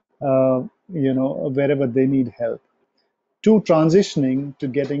wherever they need help, to transitioning to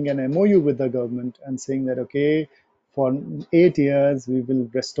getting an MOU with the government and saying that, okay, for 8 years we will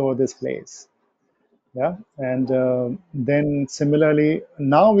restore this place. Yeah, and then similarly,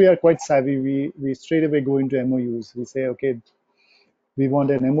 now we are quite savvy. We straight away go into MOUs. We say, okay, we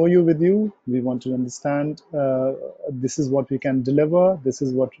want an MOU with you. We want to understand, this is what we can deliver. This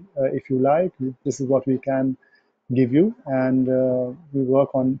is what, if you like, this is what we can give you, and we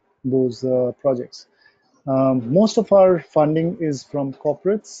work on those projects. Most of our funding is from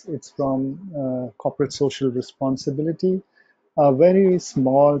corporates. It's from corporate social responsibility. A very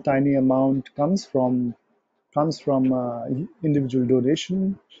small, tiny amount comes from individual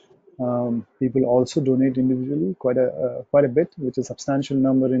donation. People also donate individually, quite a bit, which is a substantial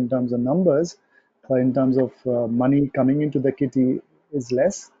number in terms of numbers, but in terms of money coming into the kitty is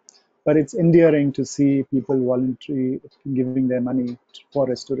less. But it's endearing to see people voluntarily giving their money for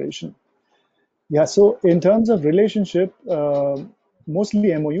restoration. Yeah, so in terms of relationship,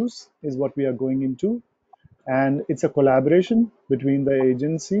 mostly MOUs is what we are going into, and it's a collaboration between the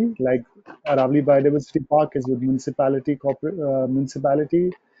agency, like Aravali Biodiversity Park is with municipality.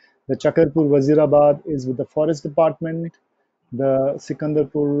 The Chakarpur Wazirabad is with the forest department. The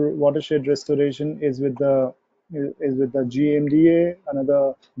Sikandarpur watershed restoration is with the GMDA,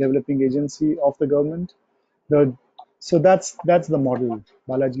 another developing agency of the government. The so that's the model,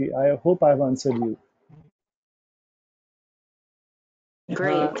 Balaji. I hope I've answered you.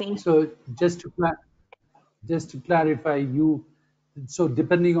 Great. Thank you. So just to clarify, you So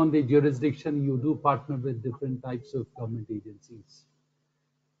depending on the jurisdiction, you do partner with different types of government agencies.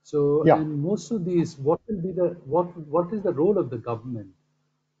 So, Yeah. and most of these, what will be the what is the role of the government?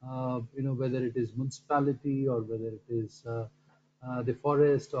 Whether it is municipality or whether it is the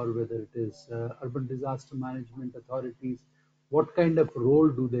forest or whether it is urban disaster management authorities. What kind of role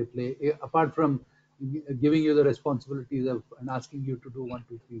do they play apart from giving you the responsibilities of and asking you to do 1,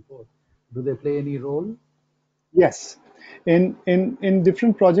 2, 3, 4? Do they play any role? Yes. In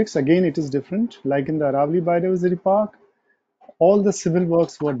different projects, again, it is different. Like in the Aravali Biodiversity Park, all the civil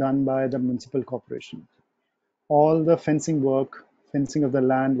works were done by the municipal corporation. All the fencing of the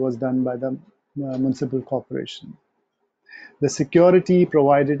land was done by the municipal corporation. The security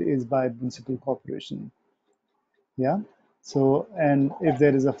provided is by municipal corporation. Yeah. So, and if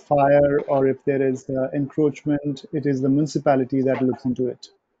there is a fire or if there is encroachment, it is the municipality that looks into it.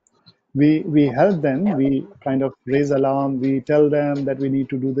 We help them, we kind of raise alarm, we tell them that we need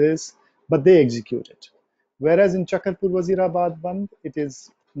to do this, but they execute it. Whereas in Chakarpur Wazirabad Band, it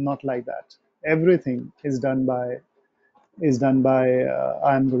is not like that. Everything is done by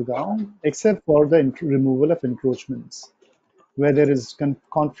IamGurgaon, except for the removal of encroachments. Where there is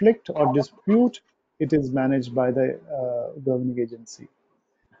conflict or dispute, it is managed by the governing agency.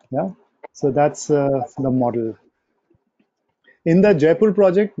 Yeah, so that's the model. In the Jaipur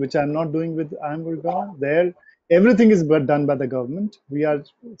project, which I'm not doing with IamGurgaon, there everything is done by the government. We are,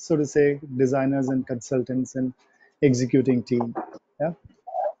 so to say, designers and consultants and executing team. Yeah.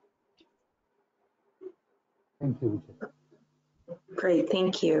 Thank you, Vijay. Great,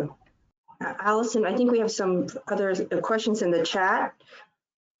 thank you. Allison, I think we have some other questions in the chat.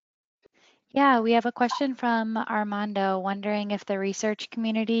 Yeah, we have a question from Armando wondering if the research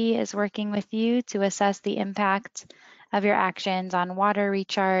community is working with you to assess the impact of your actions on water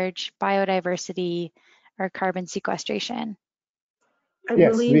recharge, biodiversity, or carbon sequestration. I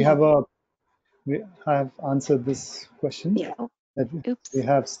Yes, believe, we have answered this question. yeah. Oh, That oops.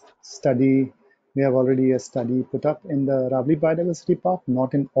 we have already a study put up in the Aravali Biodiversity Park,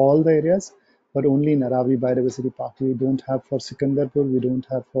 not in all the areas, but only in Aravali Biodiversity Park. We don't have for Sikandarpur, we don't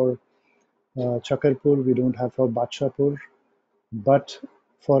have for Chakarpur, we don't have for Badshahpur, but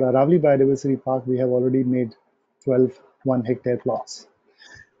for Aravali Biodiversity Park, we have already made 12 1-hectare plots.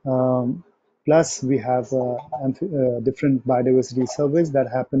 Plus, we have different biodiversity surveys that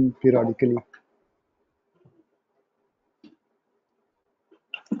happen periodically.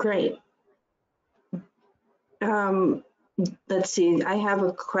 Great. Let's see, I have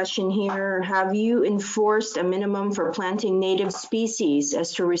a question here. Have you enforced a minimum for planting native species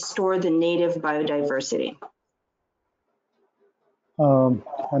as to restore the native biodiversity?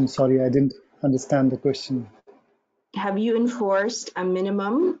 I'm sorry, I didn't understand the question. Have you enforced a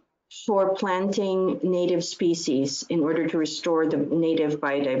minimum for planting native species in order to restore the native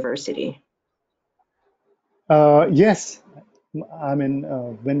biodiversity? Yes, I mean,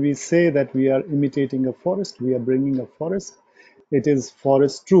 when we say that we are imitating a forest, we are bringing a forest. It is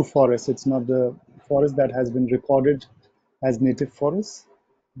forest, true forest. It's not the forest that has been recorded as native forest.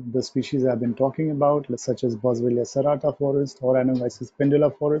 The species I've been talking about, such as Boswellia serrata forest or Anomyces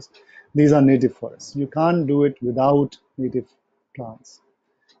pendula forest, these are native forests. You can't do it without native plants.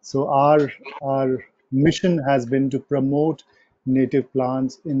 So our mission has been to promote native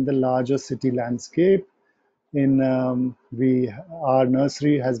plants in the larger city landscape. Our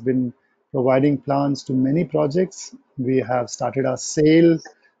nursery has been providing plants to many projects. We have started a sale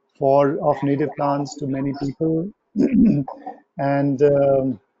of native plants to many people, and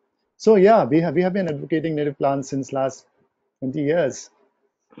so yeah, we have been advocating native plants since last 20 years.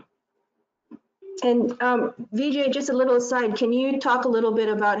 And Vijay, just a little aside, can you talk a little bit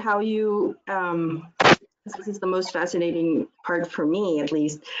about how you, this is the most fascinating part for me at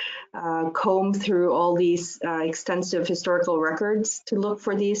least, comb through all these extensive historical records to look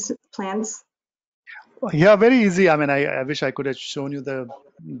for these plants? Yeah, very easy. I mean, I wish I could have shown you the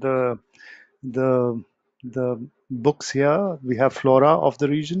books here. We have flora of the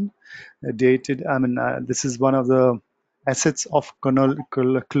region, dated. I mean, this is one of the assets of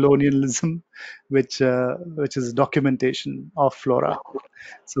colonialism, which is documentation of flora.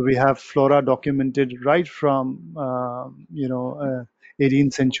 So we have flora documented right from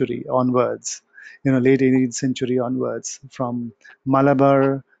 18th century onwards, late 18th century onwards, from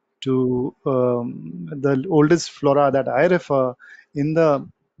Malabar to the oldest flora that I refer in the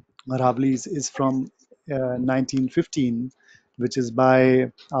Aravali's is from 1915, which is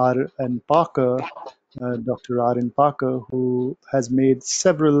by R.N. Parker, Dr. R.N. Parker, who has made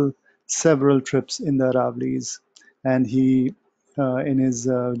several trips in the Aravali's, and he, in his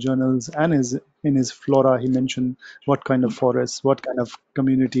journals and his in his flora, he mentioned what kind of forests, what kind of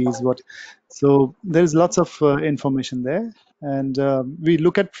communities, what. So there's lots of information there, and we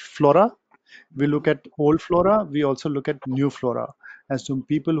look at flora, we look at old flora, we also look at new flora. As to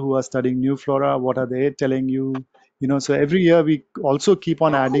people who are studying new flora, what are they telling you? So every year we also keep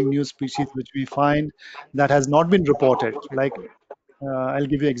on adding new species which we find that has not been reported. Like I'll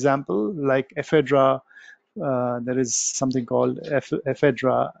give you an example, like ephedra. There is something called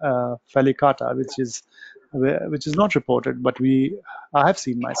ephedra falicata, which is not reported, but I have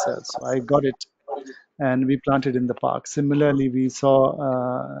seen myself, so I got it and we planted in the park. Similarly, we saw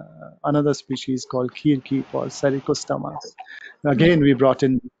another species called kirki or Saricostoma. Again, we brought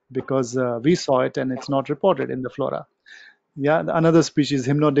in because we saw it and it's not reported in the flora. Yeah, another species,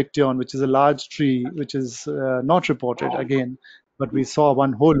 Hymnodictyon, which is a large tree, which is not reported again, but we saw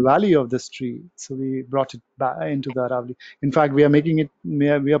one whole valley of this tree, so we brought it back into the Aravali. In fact, we are making it,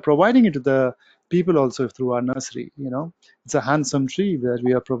 we are providing it to the people also through our nursery. It's a handsome tree that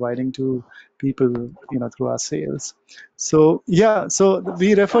we are providing to people, through our sales. So yeah, so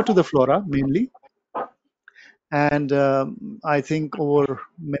we refer to the flora mainly, and I think over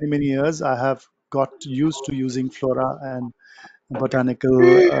many many years, I have got used to using flora and botanical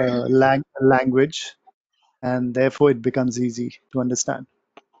language, and therefore it becomes easy to understand.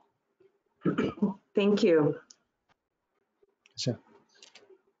 Thank you. Sure.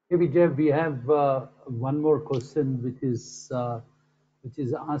 Hey, Vijay, we have one more question, which is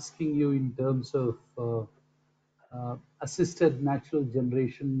asking you in terms of assisted natural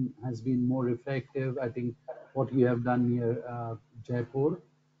generation has been more effective. I think what you have done near Jaipur,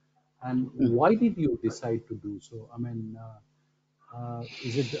 and why did you decide to do so? I mean,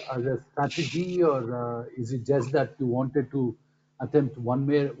 is it as a strategy, or is it just that you wanted to attempt one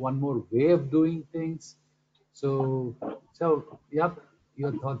more way of doing things? So yeah,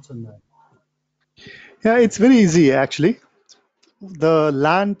 your thoughts on that. Yeah, it's very easy actually. The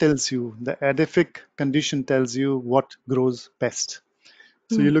land tells you, the edaphic condition tells you what grows best.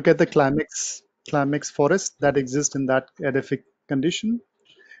 So you look at the climax forest that exists in that edaphic condition.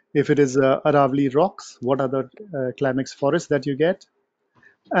 If it is Aravali rocks, what are the climax forests that you get?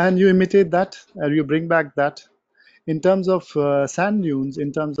 And you imitate that, or you bring back that. In terms of sand dunes,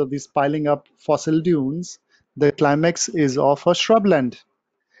 in terms of these piling up fossil dunes, the climax is of a shrubland.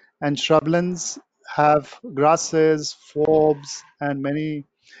 And shrublands have grasses, forbs,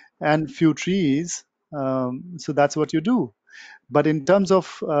 and few trees. So that's what you do. But in terms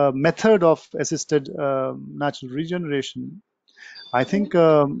of method of assisted natural regeneration, I think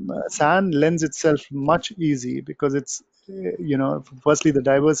sand lends itself much easy because it's, firstly the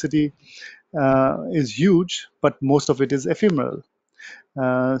diversity is huge, but most of it is ephemeral.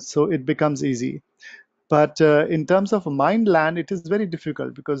 So it becomes easy. But in terms of mined land, it is very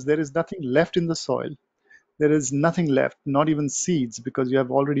difficult because there is nothing left in the soil. There is nothing left, not even seeds, because you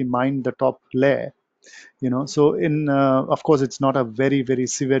have already mined the top layer. So in of course it's not a very very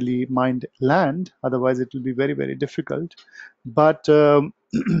severely mined land, otherwise it will be very very difficult. But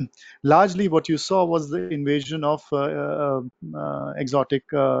largely what you saw was the invasion of exotic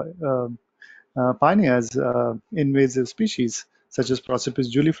pioneers, invasive species such as Prosopis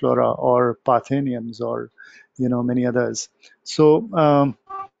juliflora or Partheniums, or many others. So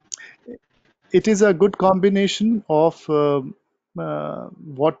it is a good combination of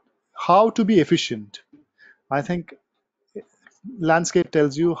what how to be efficient. I think landscape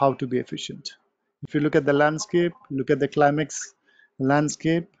tells you how to be efficient. If you look at the landscape, look at the climax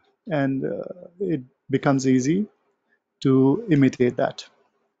landscape, and it becomes easy to imitate that.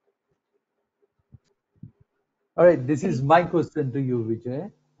 All right, this is my question to you,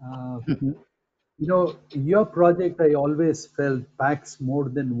 Vijay. Your project, I always felt, packs more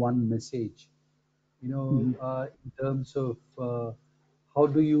than one message. Mhm. In terms of how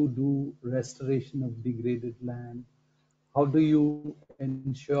do you do restoration of degraded land? How do you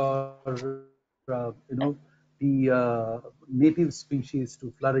ensure, the native species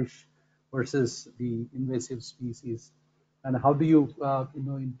to flourish versus the invasive species? And how do you,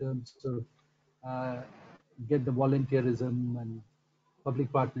 in terms of uh, get the volunteerism and public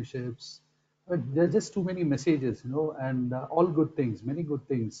partnerships? There are just too many messages, and all good things, many good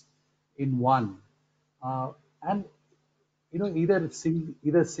things in one. And either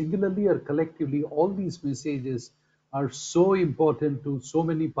singularly or collectively, all these messages are so important to so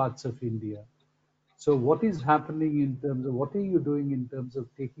many parts of India. So what is happening in terms of, what are you doing in terms of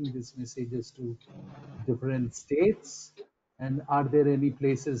taking these messages to different states? And are there any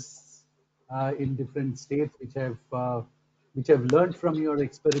places in different states which have learned from your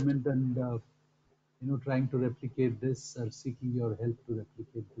experiment and trying to replicate this or seeking your help to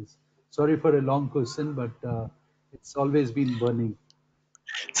replicate this? Sorry for a long question, but it's always been burning.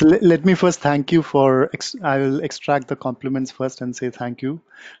 So let me first thank you for, I will extract the compliments first and say thank you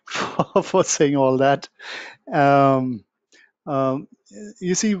for saying all that. Um, um,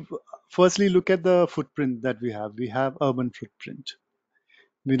 you see, firstly, look at the footprint that we have. We have urban footprint.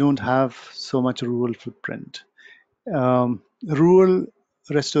 We don't have so much rural footprint. Rural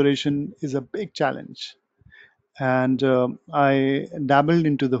restoration is a big challenge. And I dabbled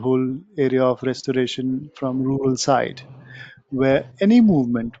into the whole area of restoration from rural side, where any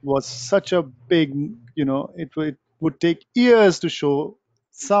movement was such a big, it would take years to show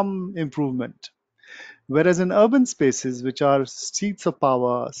some improvement. Whereas in urban spaces, which are seats of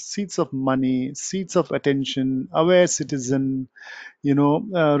power, seats of money, seats of attention, aware citizen,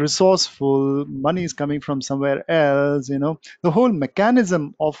 resourceful, money is coming from somewhere else, the whole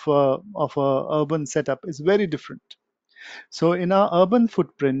mechanism of a urban setup is very different. So in our urban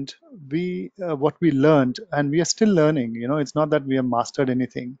footprint, we what we learned, and we are still learning. It's not that we have mastered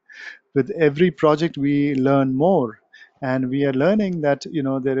anything. With every project, we learn more, and we are learning that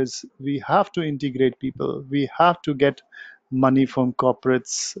we have to integrate people. We have to get money from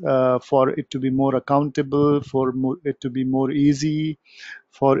corporates for it to be more accountable, for it to be more easy,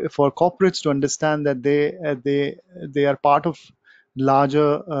 for corporates to understand that they are part of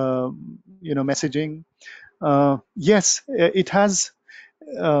larger messaging. Yes, it has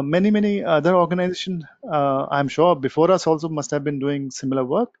many other organizations. I'm sure before us also must have been doing similar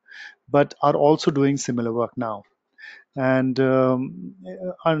work, but are also doing similar work now. And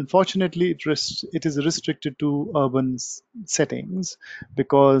unfortunately, it is restricted to urban settings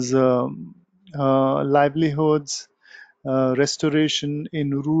because livelihoods, restoration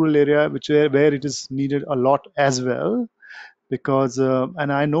in rural area, where it is needed a lot as well, because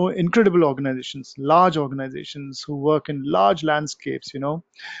and I know incredible organizations, large organizations who work in large landscapes,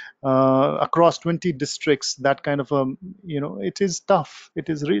 across 20 districts. That kind of it is tough. It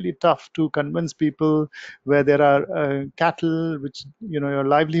is really tough to convince people where there are cattle, which your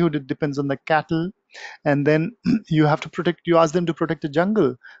livelihood, it depends on the cattle. And then you ask them to protect the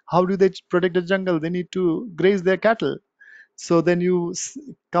jungle. How do they protect the jungle? They need to graze their cattle. So then you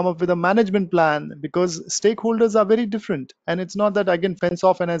come up with a management plan, because stakeholders are very different. And it's not that I can fence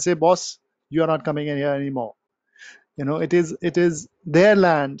off and I say, boss, you are not coming in here anymore. It is their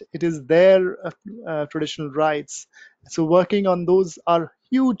land, it is their traditional rights. So working on those are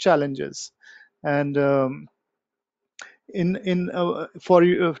huge challenges. And in for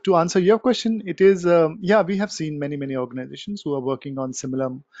you to answer your question, it is yeah, we have seen many organizations who are working on similar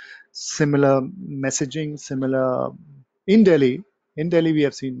messaging, similar. In Delhi we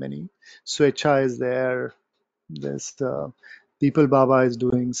have seen many. Swechha is there. There's People Baba is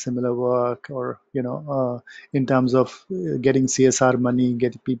doing similar work, or in terms of getting CSR money,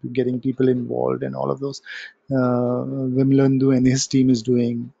 getting people involved, and all of those. Vimlandu and his team is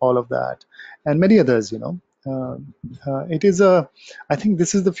doing all of that, and many others. It is a. I think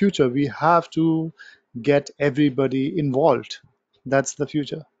this is the future. We have to get everybody involved. That's the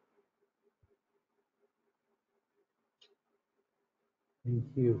future. Thank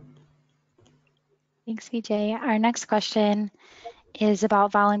you. Thanks, Vijay. Our next question is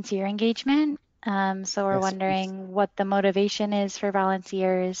about volunteer engagement. So we're Yes, please. wondering what the motivation is for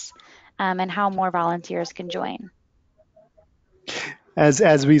volunteers, and how more volunteers can join.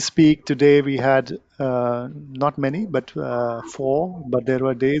 As we speak today, we had not many, but 4. But there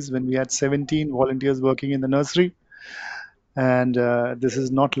were days when we had 17 volunteers working in the nursery, and this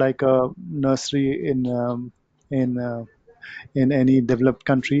is not like a nursery in in any developed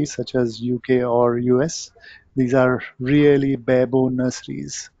country such as UK or US. These are really bare-bone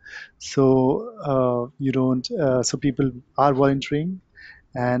nurseries. So you don't. So people are volunteering,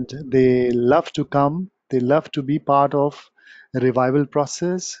 and they love to come. They love to be part of the revival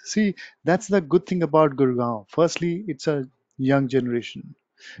process. See, that's the good thing about Gurgaon. Firstly, it's a young generation.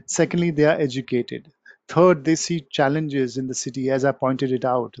 Secondly, they are educated. Third, they see challenges in the city, as I pointed it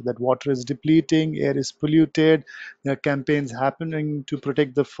out, that water is depleting, air is polluted, there are campaigns happening to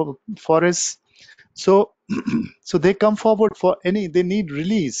protect the forests. So so they come forward for they need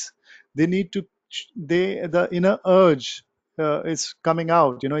release. They need to the inner urge is coming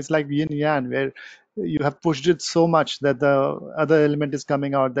out. It's like yin yang, where you have pushed it so much that the other element is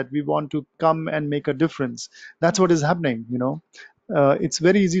coming out, that we want to come and make a difference. That's what is happening. It's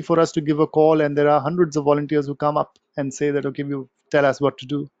very easy for us to give a call, and there are hundreds of volunteers who come up and say that, okay, you tell us what to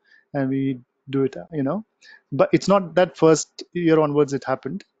do, and we do it. But it's not that first year onwards it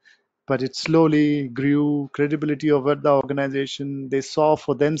happened, but it slowly grew. Credibility over the organization, they saw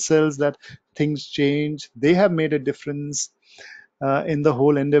for themselves that things change, they have made a difference. in the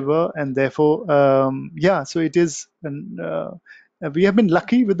whole endeavor, and therefore, yeah. So it is. We have been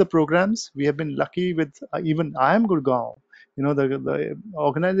lucky with the programs. We have been lucky with even IamGurgaon. The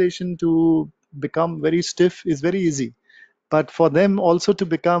organization to become very stiff is very easy, but for them also to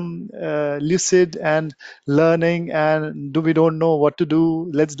become lucid and learning, and we don't know what to do,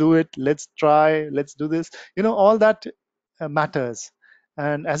 let's do it, let's try, let's do this, all that matters.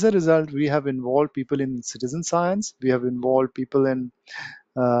 And as a result, we have involved people in citizen science, we have involved people in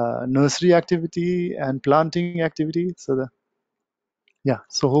nursery activity and planting activity. Yeah,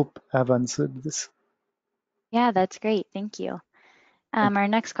 so hope I've answered this. Yeah, that's great. Thank you. Our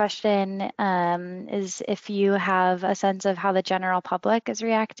next question is if you have a sense of how the general public is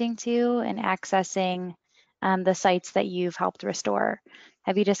reacting to and accessing the sites that you've helped restore.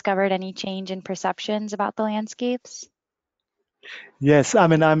 Have you discovered any change in perceptions about the landscapes? Yes, I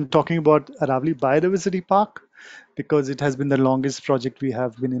mean, I'm talking about Aravali Biodiversity Park because it has been the longest project we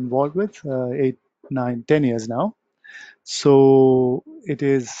have been involved with, 8, 9, 10 years now. So it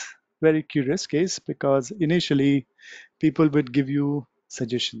is very curious case because initially people would give you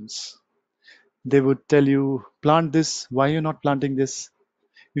suggestions. They would tell you, plant this, why you're not planting this?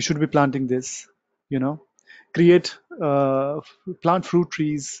 You should be planting this, you know, create, plant fruit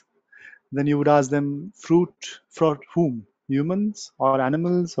trees. Then you would ask them, fruit for whom? Humans or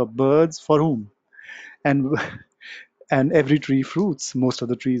animals or birds, for whom? And and every tree fruits, most of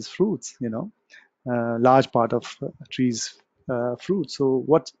the trees fruits, large part of trees fruit. So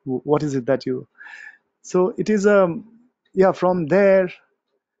what is it that you? So it is yeah. From there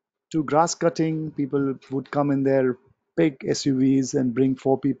to grass cutting, people would come in their big SUVs and bring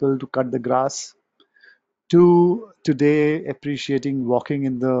 4 people to cut the grass. To today appreciating walking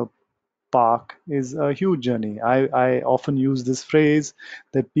in the park is a huge journey. I often use this phrase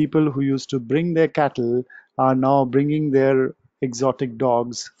that people who used to bring their cattle are now bringing their exotic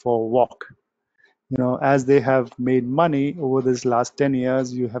dogs for a walk. As they have made money over this last 10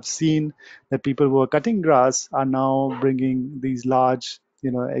 years, you have seen that people who are cutting grass are now bringing these large,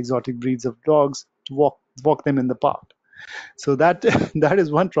 exotic breeds of dogs to walk them in the park. So that that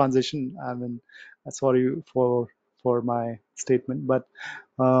is one transition. I mean, sorry for my statement, but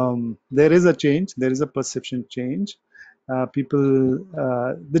there is a change. There is a perception change.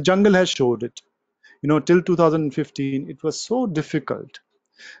 The jungle has showed it. Till 2015, it was so difficult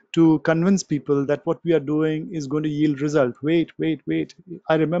to convince people that what we are doing is going to yield result. Wait, wait, wait.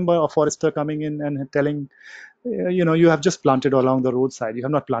 I remember a forester coming in and telling, you have just planted along the roadside. You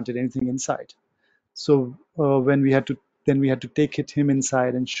have not planted anything inside. So when we had to take him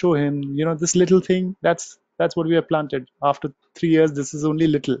inside and show him, this little thing, that's what we have planted. After 3 years, this is only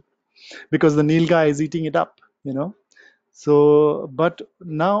little because the nilgai is eating it up. So, but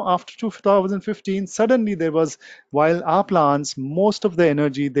now after 2015, suddenly there was, while our plants, most of the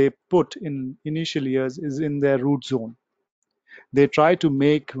energy they put in initial years is in their root zone. They try to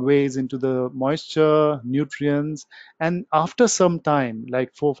make ways into the moisture, nutrients, and after some time,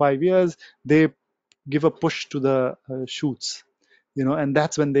 like 4 or 5 years, they give a push to the shoots, and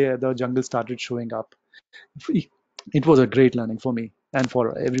that's when the jungle started showing up. It was a great learning for me and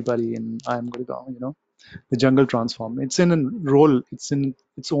for everybody in IamGurgaon. The jungle transform. It's in a role. It's in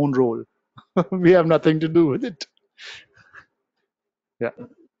its own role. We have nothing to do with it. Yeah.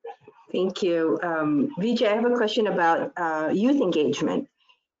 Thank you. Vijay, I have a question about youth engagement.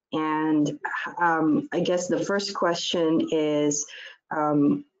 And I guess the first question is,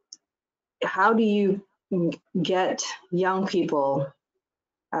 how do you get young people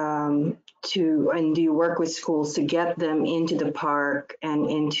and do you work with schools to get them into the park and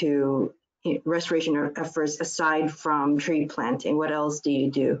into restoration efforts aside from tree planting? What else do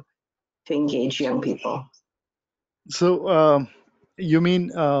you do to engage young people? So you mean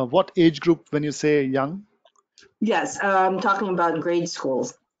what age group when you say young? Yes, I'm talking about grade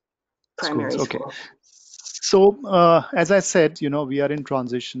schools, primary Schools. Okay. school. So as I said, we are in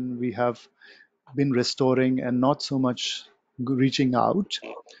transition. We have been restoring and not so much reaching out,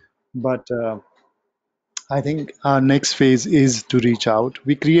 but I think our next phase is to reach out.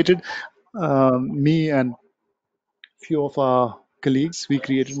 We created, me and few of our colleagues, we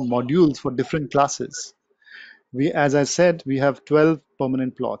created modules for different classes. As I said, we have 12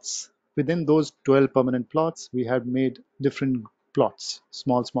 permanent plots. Within those 12 permanent plots, we have made different plots,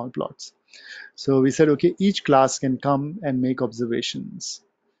 small plots. So we said, okay, each class can come and make observations,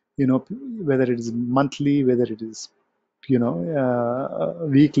 whether it is monthly, whether it is,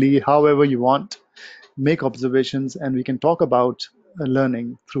 weekly, however you want, make observations, and we can talk about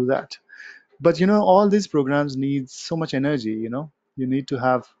learning through that. But all these programs need so much energy. You need to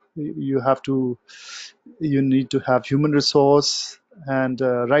have you need to have human resource, and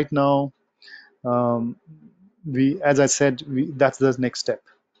right now, um, as I said, that's the next step.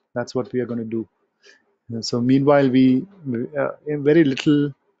 That's what we are going to do. So meanwhile, very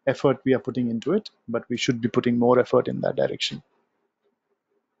little effort we are putting into it, but we should be putting more effort in that direction.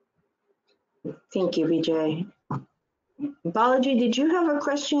 Thank you, Vijay. Balaji, did you have a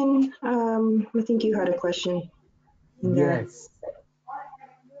question? I think you had a question in there. Yes.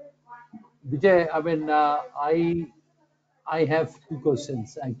 Vijay, I mean, I have two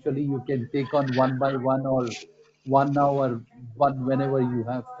questions. Actually, you can take on one by one or 1 hour, one whenever you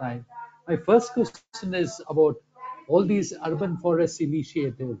have time. My first question is about all these urban forest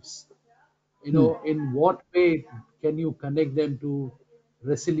initiatives. Hmm. In what way can you connect them to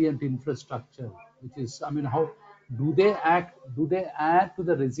resilient infrastructure? Which is, I mean, how do they add to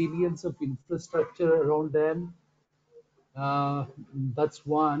the resilience of infrastructure around them? Uh, that's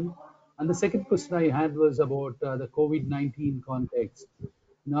one. And the second question I had was about the COVID-19 context.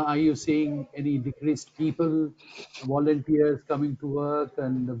 Now, are you seeing any decreased people, volunteers coming to work,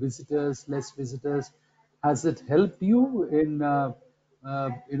 and the visitors, less visitors? Has it helped you in,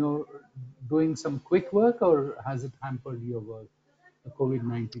 doing some quick work, or has it hampered your work, the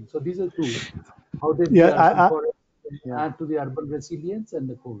COVID-19? So these are two. How did Yeah, the urban forest yeah. add to the urban resilience and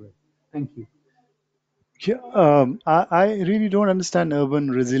the COVID? Thank you. Yeah, I really don't understand urban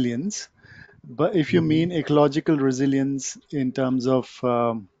resilience, but if you Mhm. mean ecological resilience in terms of,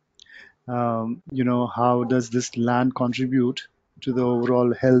 how does this land contribute to the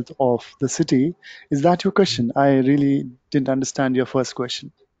overall health of the city, is that your question? I really didn't understand your first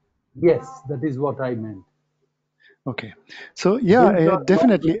question. Yes, that is what I meant. Okay, so yeah, Built on what?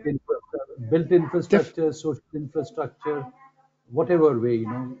 definitely. Built Def- infrastructure, social infrastructure, whatever way,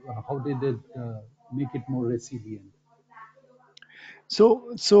 how did it make it more resilient?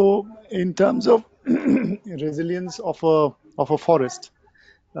 so in terms of resilience of a forest,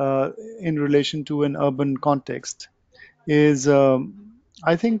 uh, in relation to an urban context, is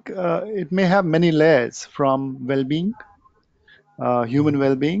I think it may have many layers, from well-being, human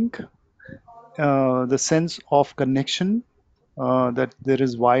well-being, the sense of connection, that there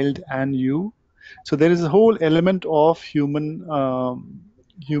is wild and you. So there is a whole element of human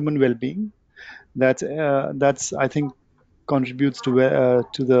well-being that's I think contributes to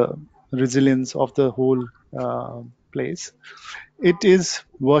the resilience of the whole place. It is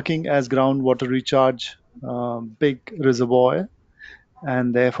working as groundwater recharge, big reservoir,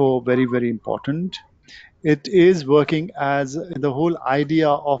 and therefore very, very important. It is working as the whole idea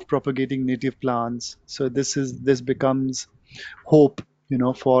of propagating native plants. So this becomes hope,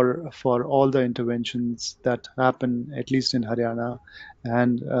 for all the interventions that happen, at least in Haryana,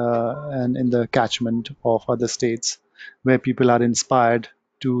 and in the catchment of other states, where people are inspired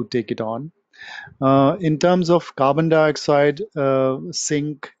to take it on. In terms of carbon dioxide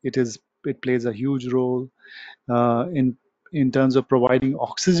sink, it plays a huge role. In terms of providing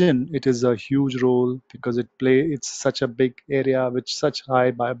oxygen, it is a huge role, because it's such a big area with such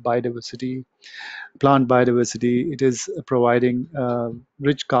high biodiversity, plant biodiversity. It is providing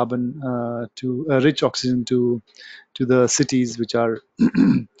rich oxygen to the cities, which are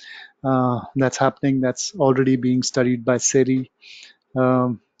that's happening. That's already being studied by SERI.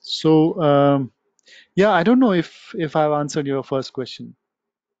 Yeah, I don't know if I've answered your first question,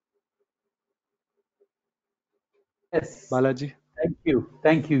 Yes, Balaji. thank you.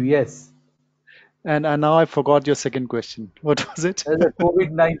 Thank you. Yes. And now I forgot your second question. What was it? The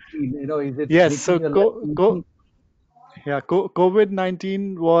COVID-19, is it Yes. So making your life easy?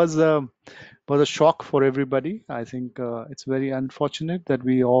 COVID-19 was a shock for everybody. I think it's very unfortunate that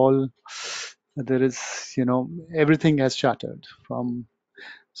there is, everything has shattered, from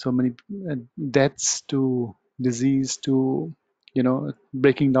so many deaths to disease to,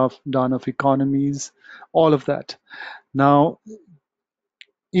 breaking down of economies, all of that. Now,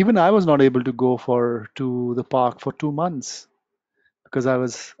 even I was not able to go to the park for 2 months, because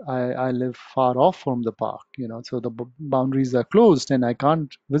I live far off from the park, so the boundaries are closed and I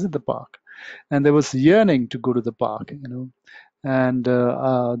can't visit the park. And there was yearning to go to the park, and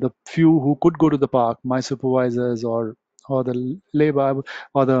the few who could go to the park, my supervisors or the labor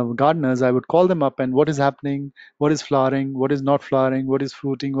or the gardeners, I would call them up, and what is happening, what is flowering, what is not flowering, what is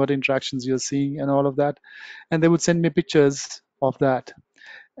fruiting, what interactions you're seeing, and all of that. And they would send me pictures of that.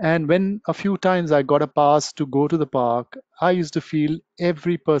 And when a few times I got a pass to go to the park, I used to feel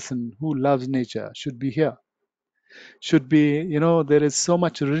every person who loves nature should be here. Should be, there is so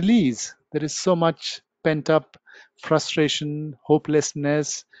much release, there is so much pent up frustration,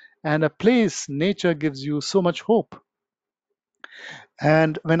 hopelessness, and a place, nature gives you so much hope.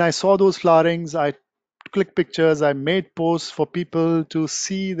 And when I saw those flowerings, I clicked pictures, I made posts for people to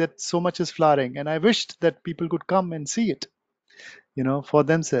see that so much is flowering. And I wished that people could come and see it, for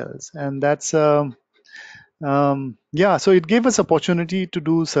themselves. And that's, yeah, so it gave us opportunity to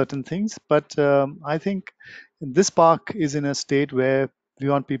do certain things. But I think this park is in a state where we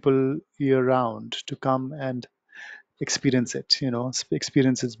want people year round to come and experience it,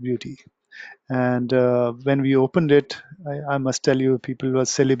 experience its beauty. And when we opened it, I must tell you, people were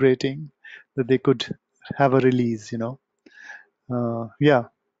celebrating that they could have a release, Yeah,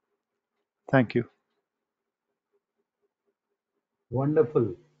 thank you.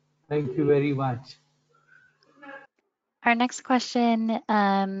 Wonderful. Thank you very much. Our next question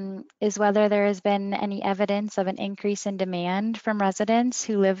is whether there has been any evidence of an increase in demand from residents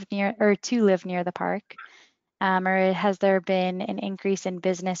who live near or to live near the park, or has there been an increase in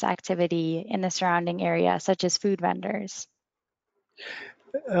business activity in the surrounding area, such as food vendors?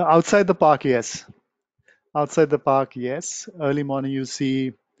 Outside the park, yes. Outside the park, yes. Early morning, you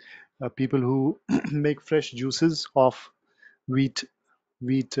see people who make fresh juices of wheat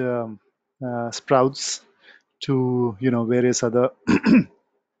sprouts to various other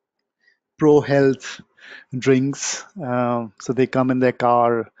pro health drinks. So they come in their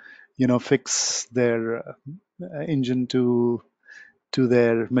car, fix their engine to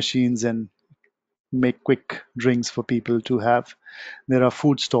their machines and make quick drinks for people to have. There are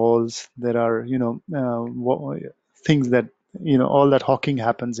food stalls. There are things that all that hawking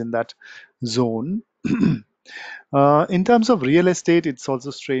happens in that zone. In terms of real estate, it's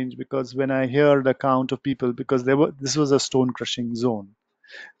also strange because when I hear the count of people, because this was a stone crushing zone.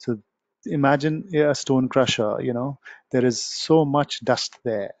 So imagine a stone crusher, there is so much dust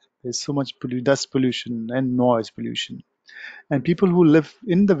there. There's so much dust pollution and noise pollution. And people who live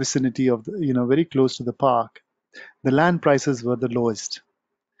in the vicinity of, very close to the park, the land prices were the lowest.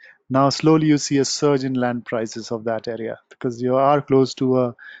 Now, slowly you see a surge in land prices of that area because you are close to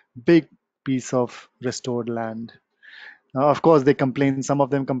a big piece of restored land. Of course, they complain. Some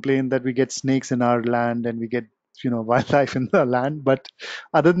of them complain that we get snakes in our land and we get, wildlife in the land. But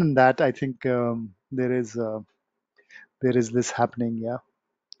other than that, I think there is this happening. Yeah,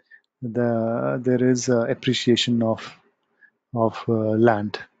 there is appreciation of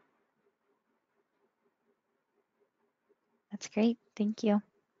land. That's great. Thank you.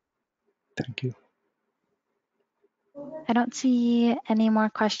 Thank you. I don't see any more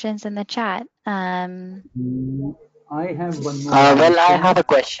questions in the chat. I have one more Well, I have question. a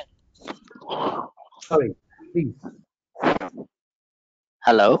question. Sorry, please.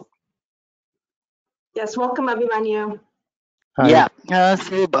 Hello. Yes, welcome, Abhimanyu. Hi. Yeah.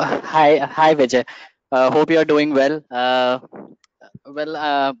 Hi, Vijay. Hope you are doing well.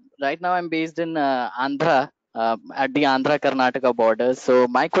 Well, right now I'm based in Andhra, at the Andhra Karnataka border. So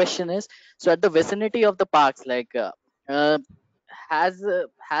my question is, so at the vicinity of the parks, like, uh, has the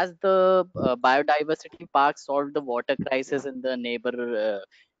biodiversity park solved the water crisis in the neighbor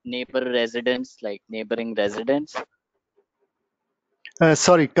residents, like neighboring residents?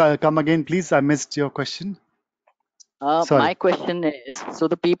 Sorry, come again, please. I missed your question. My Sorry. question is, so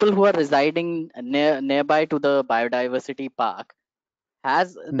the people who are residing nearby to the biodiversity park,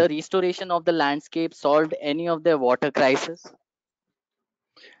 has the restoration of the landscape solved any of their water crisis?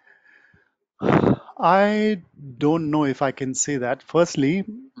 I don't know if I can say that. Firstly,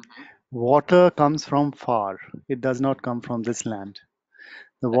 water comes from far. It does not come from this land.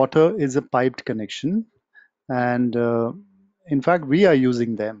 The Correct. water is a piped connection, and in fact, we are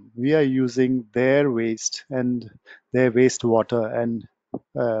using them. We are using their waste and their wastewater, and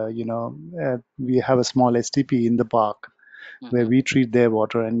we have a small STP in the park where we treat their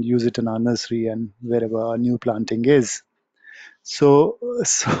water and use it in our nursery and wherever our new planting is. So,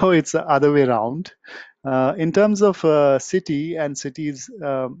 so it's the other way around. In terms of city and cities,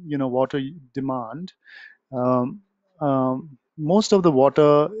 water demand, um, most of the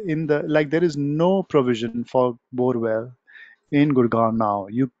water in the there is no provision for borewell in Gurgaon now.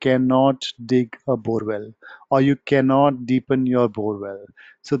 You cannot dig a borewell or you cannot deepen your borewell.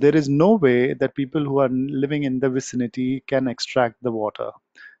 So there is no way that people who are living in the vicinity can extract the water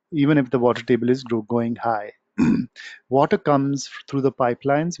even if the water table is going high. Water comes through the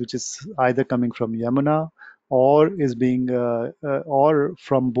pipelines, which is either coming from Yamuna or is being or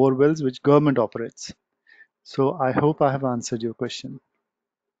from bore wells, which government operates. So I hope I have answered your question.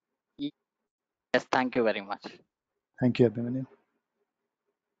 Yes, thank you very much. Thank you, Abhimanyu.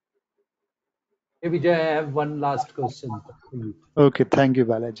 Hey, Vijay, I have one last question for you. Okay, thank you,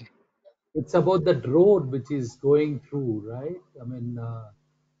 Balaji. It's about that road which is going through, right? I mean,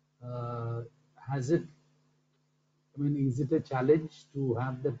 has it I mean, is it a challenge to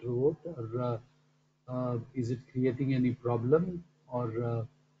have that road, or is it creating any problem, or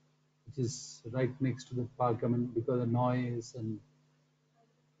which is right next to the park? I mean, because of noise and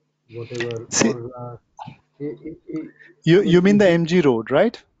whatever, See, or I you mean, mean is the it? MG road,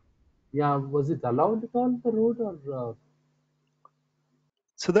 right? Yeah, was it allowed at all, the road, or?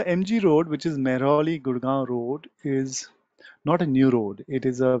 So the MG road, which is Mehrauli Gurgaon Road, is not a new road. It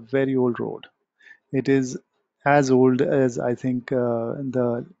is a very old road. It is as old as I think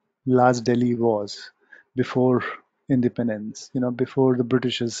the last Delhi was before independence, before the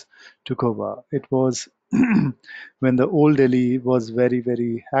Britishers took over. It was when the old Delhi was very,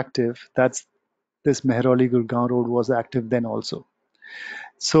 very active. That's this Mehrauli Gurgaon road was active then also.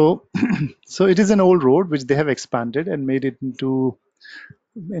 So, so it is an old road which they have expanded and made it into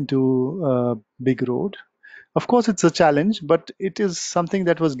a big road. Of course, it's a challenge, but it is something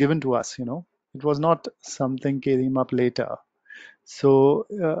that was given to us. It was not something came up later. So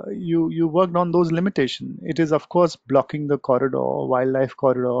you worked on those limitations. It is of course blocking the corridor, wildlife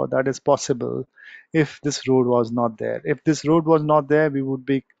corridor. That is possible if this road was not there. If this road was not there,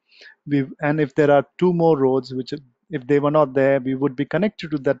 and if there are two more roads, which if they were not there, we would be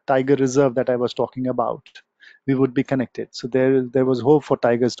connected to that tiger reserve that I was talking about. We would be connected. So there was hope for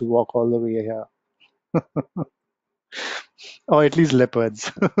tigers to walk all the way here, or at least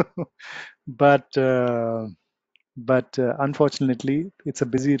leopards. but unfortunately, it's a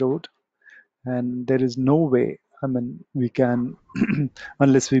busy road, and there is no way. I mean, we can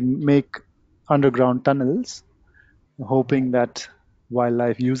unless we make underground tunnels, hoping that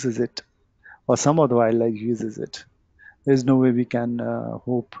wildlife uses it or some of the wildlife uses it. There's no way we can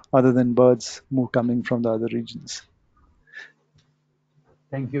hope other than birds coming from the other regions.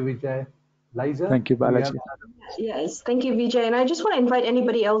 Thank you, Vijay. Liza, Thank you, do you have? Balaji. Yes, thank you, Vijay. And I just want to invite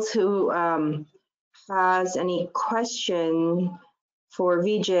anybody else who has any question for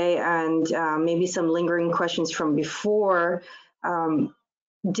Vijay and maybe some lingering questions from before.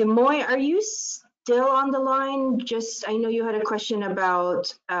 Demoy, are you still on the line? Just, I know you had a question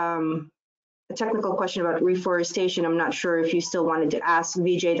about, a technical question about reforestation. I'm not sure if you still wanted to ask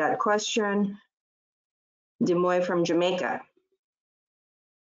Vijay that question. Demoy from Jamaica.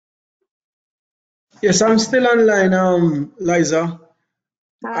 Yes, I'm still online, Liza.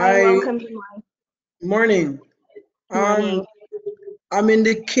 Hi, I welcome, Demoy. Morning. Morning. I'm in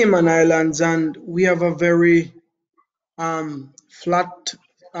the Cayman Islands, and we have a very flat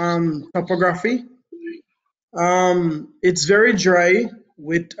topography. It's very dry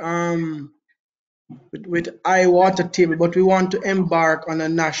with high water table, but we want to embark on a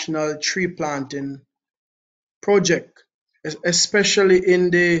national tree planting project, especially in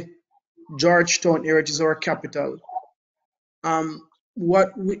the Georgetown area, which is our capital. Um,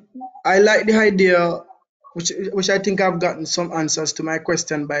 what we, I like the idea, which I think I've gotten some answers to my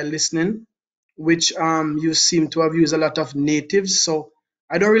question by listening, which you seem to have used a lot of natives. So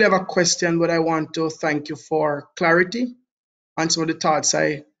I don't really have a question, but I want to thank you for clarity and some of the thoughts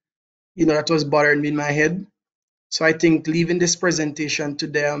that was bothering me in my head. So I think leaving this presentation to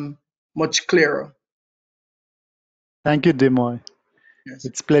them much clearer. Thank you, Demoy. Yes.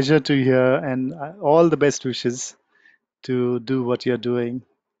 It's a pleasure to hear, and all the best wishes to do what you're doing.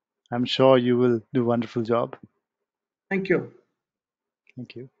 I'm sure you will do a wonderful job. Thank you.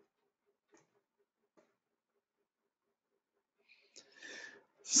 Thank you.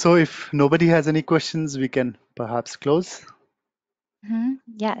 So if nobody has any questions, we can perhaps close.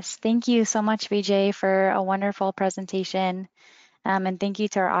 Yes, thank you so much, Vijay, for a wonderful presentation. And thank you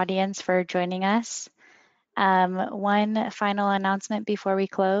to our audience for joining us. One final announcement before we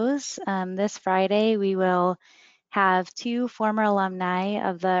close. This Friday, we will have two former alumni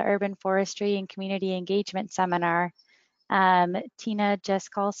of the Urban Forestry and Community Engagement Seminar, Tina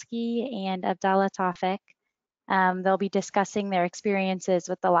Jaskolski and Abdallah Tawfiq. They'll be discussing their experiences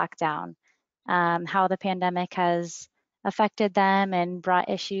with the lockdown, how the pandemic has affected them and brought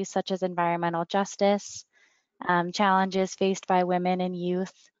issues such as environmental justice, challenges faced by women and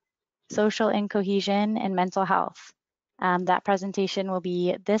youth, social incohesion, and mental health. That presentation will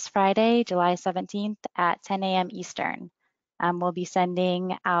be this Friday, July 17th at 10 a.m. Eastern. We'll be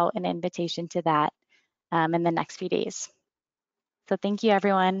sending out an invitation to that in the next few days. So thank you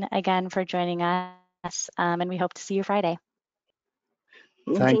everyone again for joining us, and we hope to see you Friday.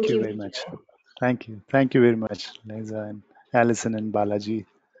 Thank Thank you you. very much. Thank you. Thank you very much, Liza and Alison and Balaji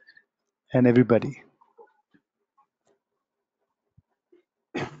and everybody.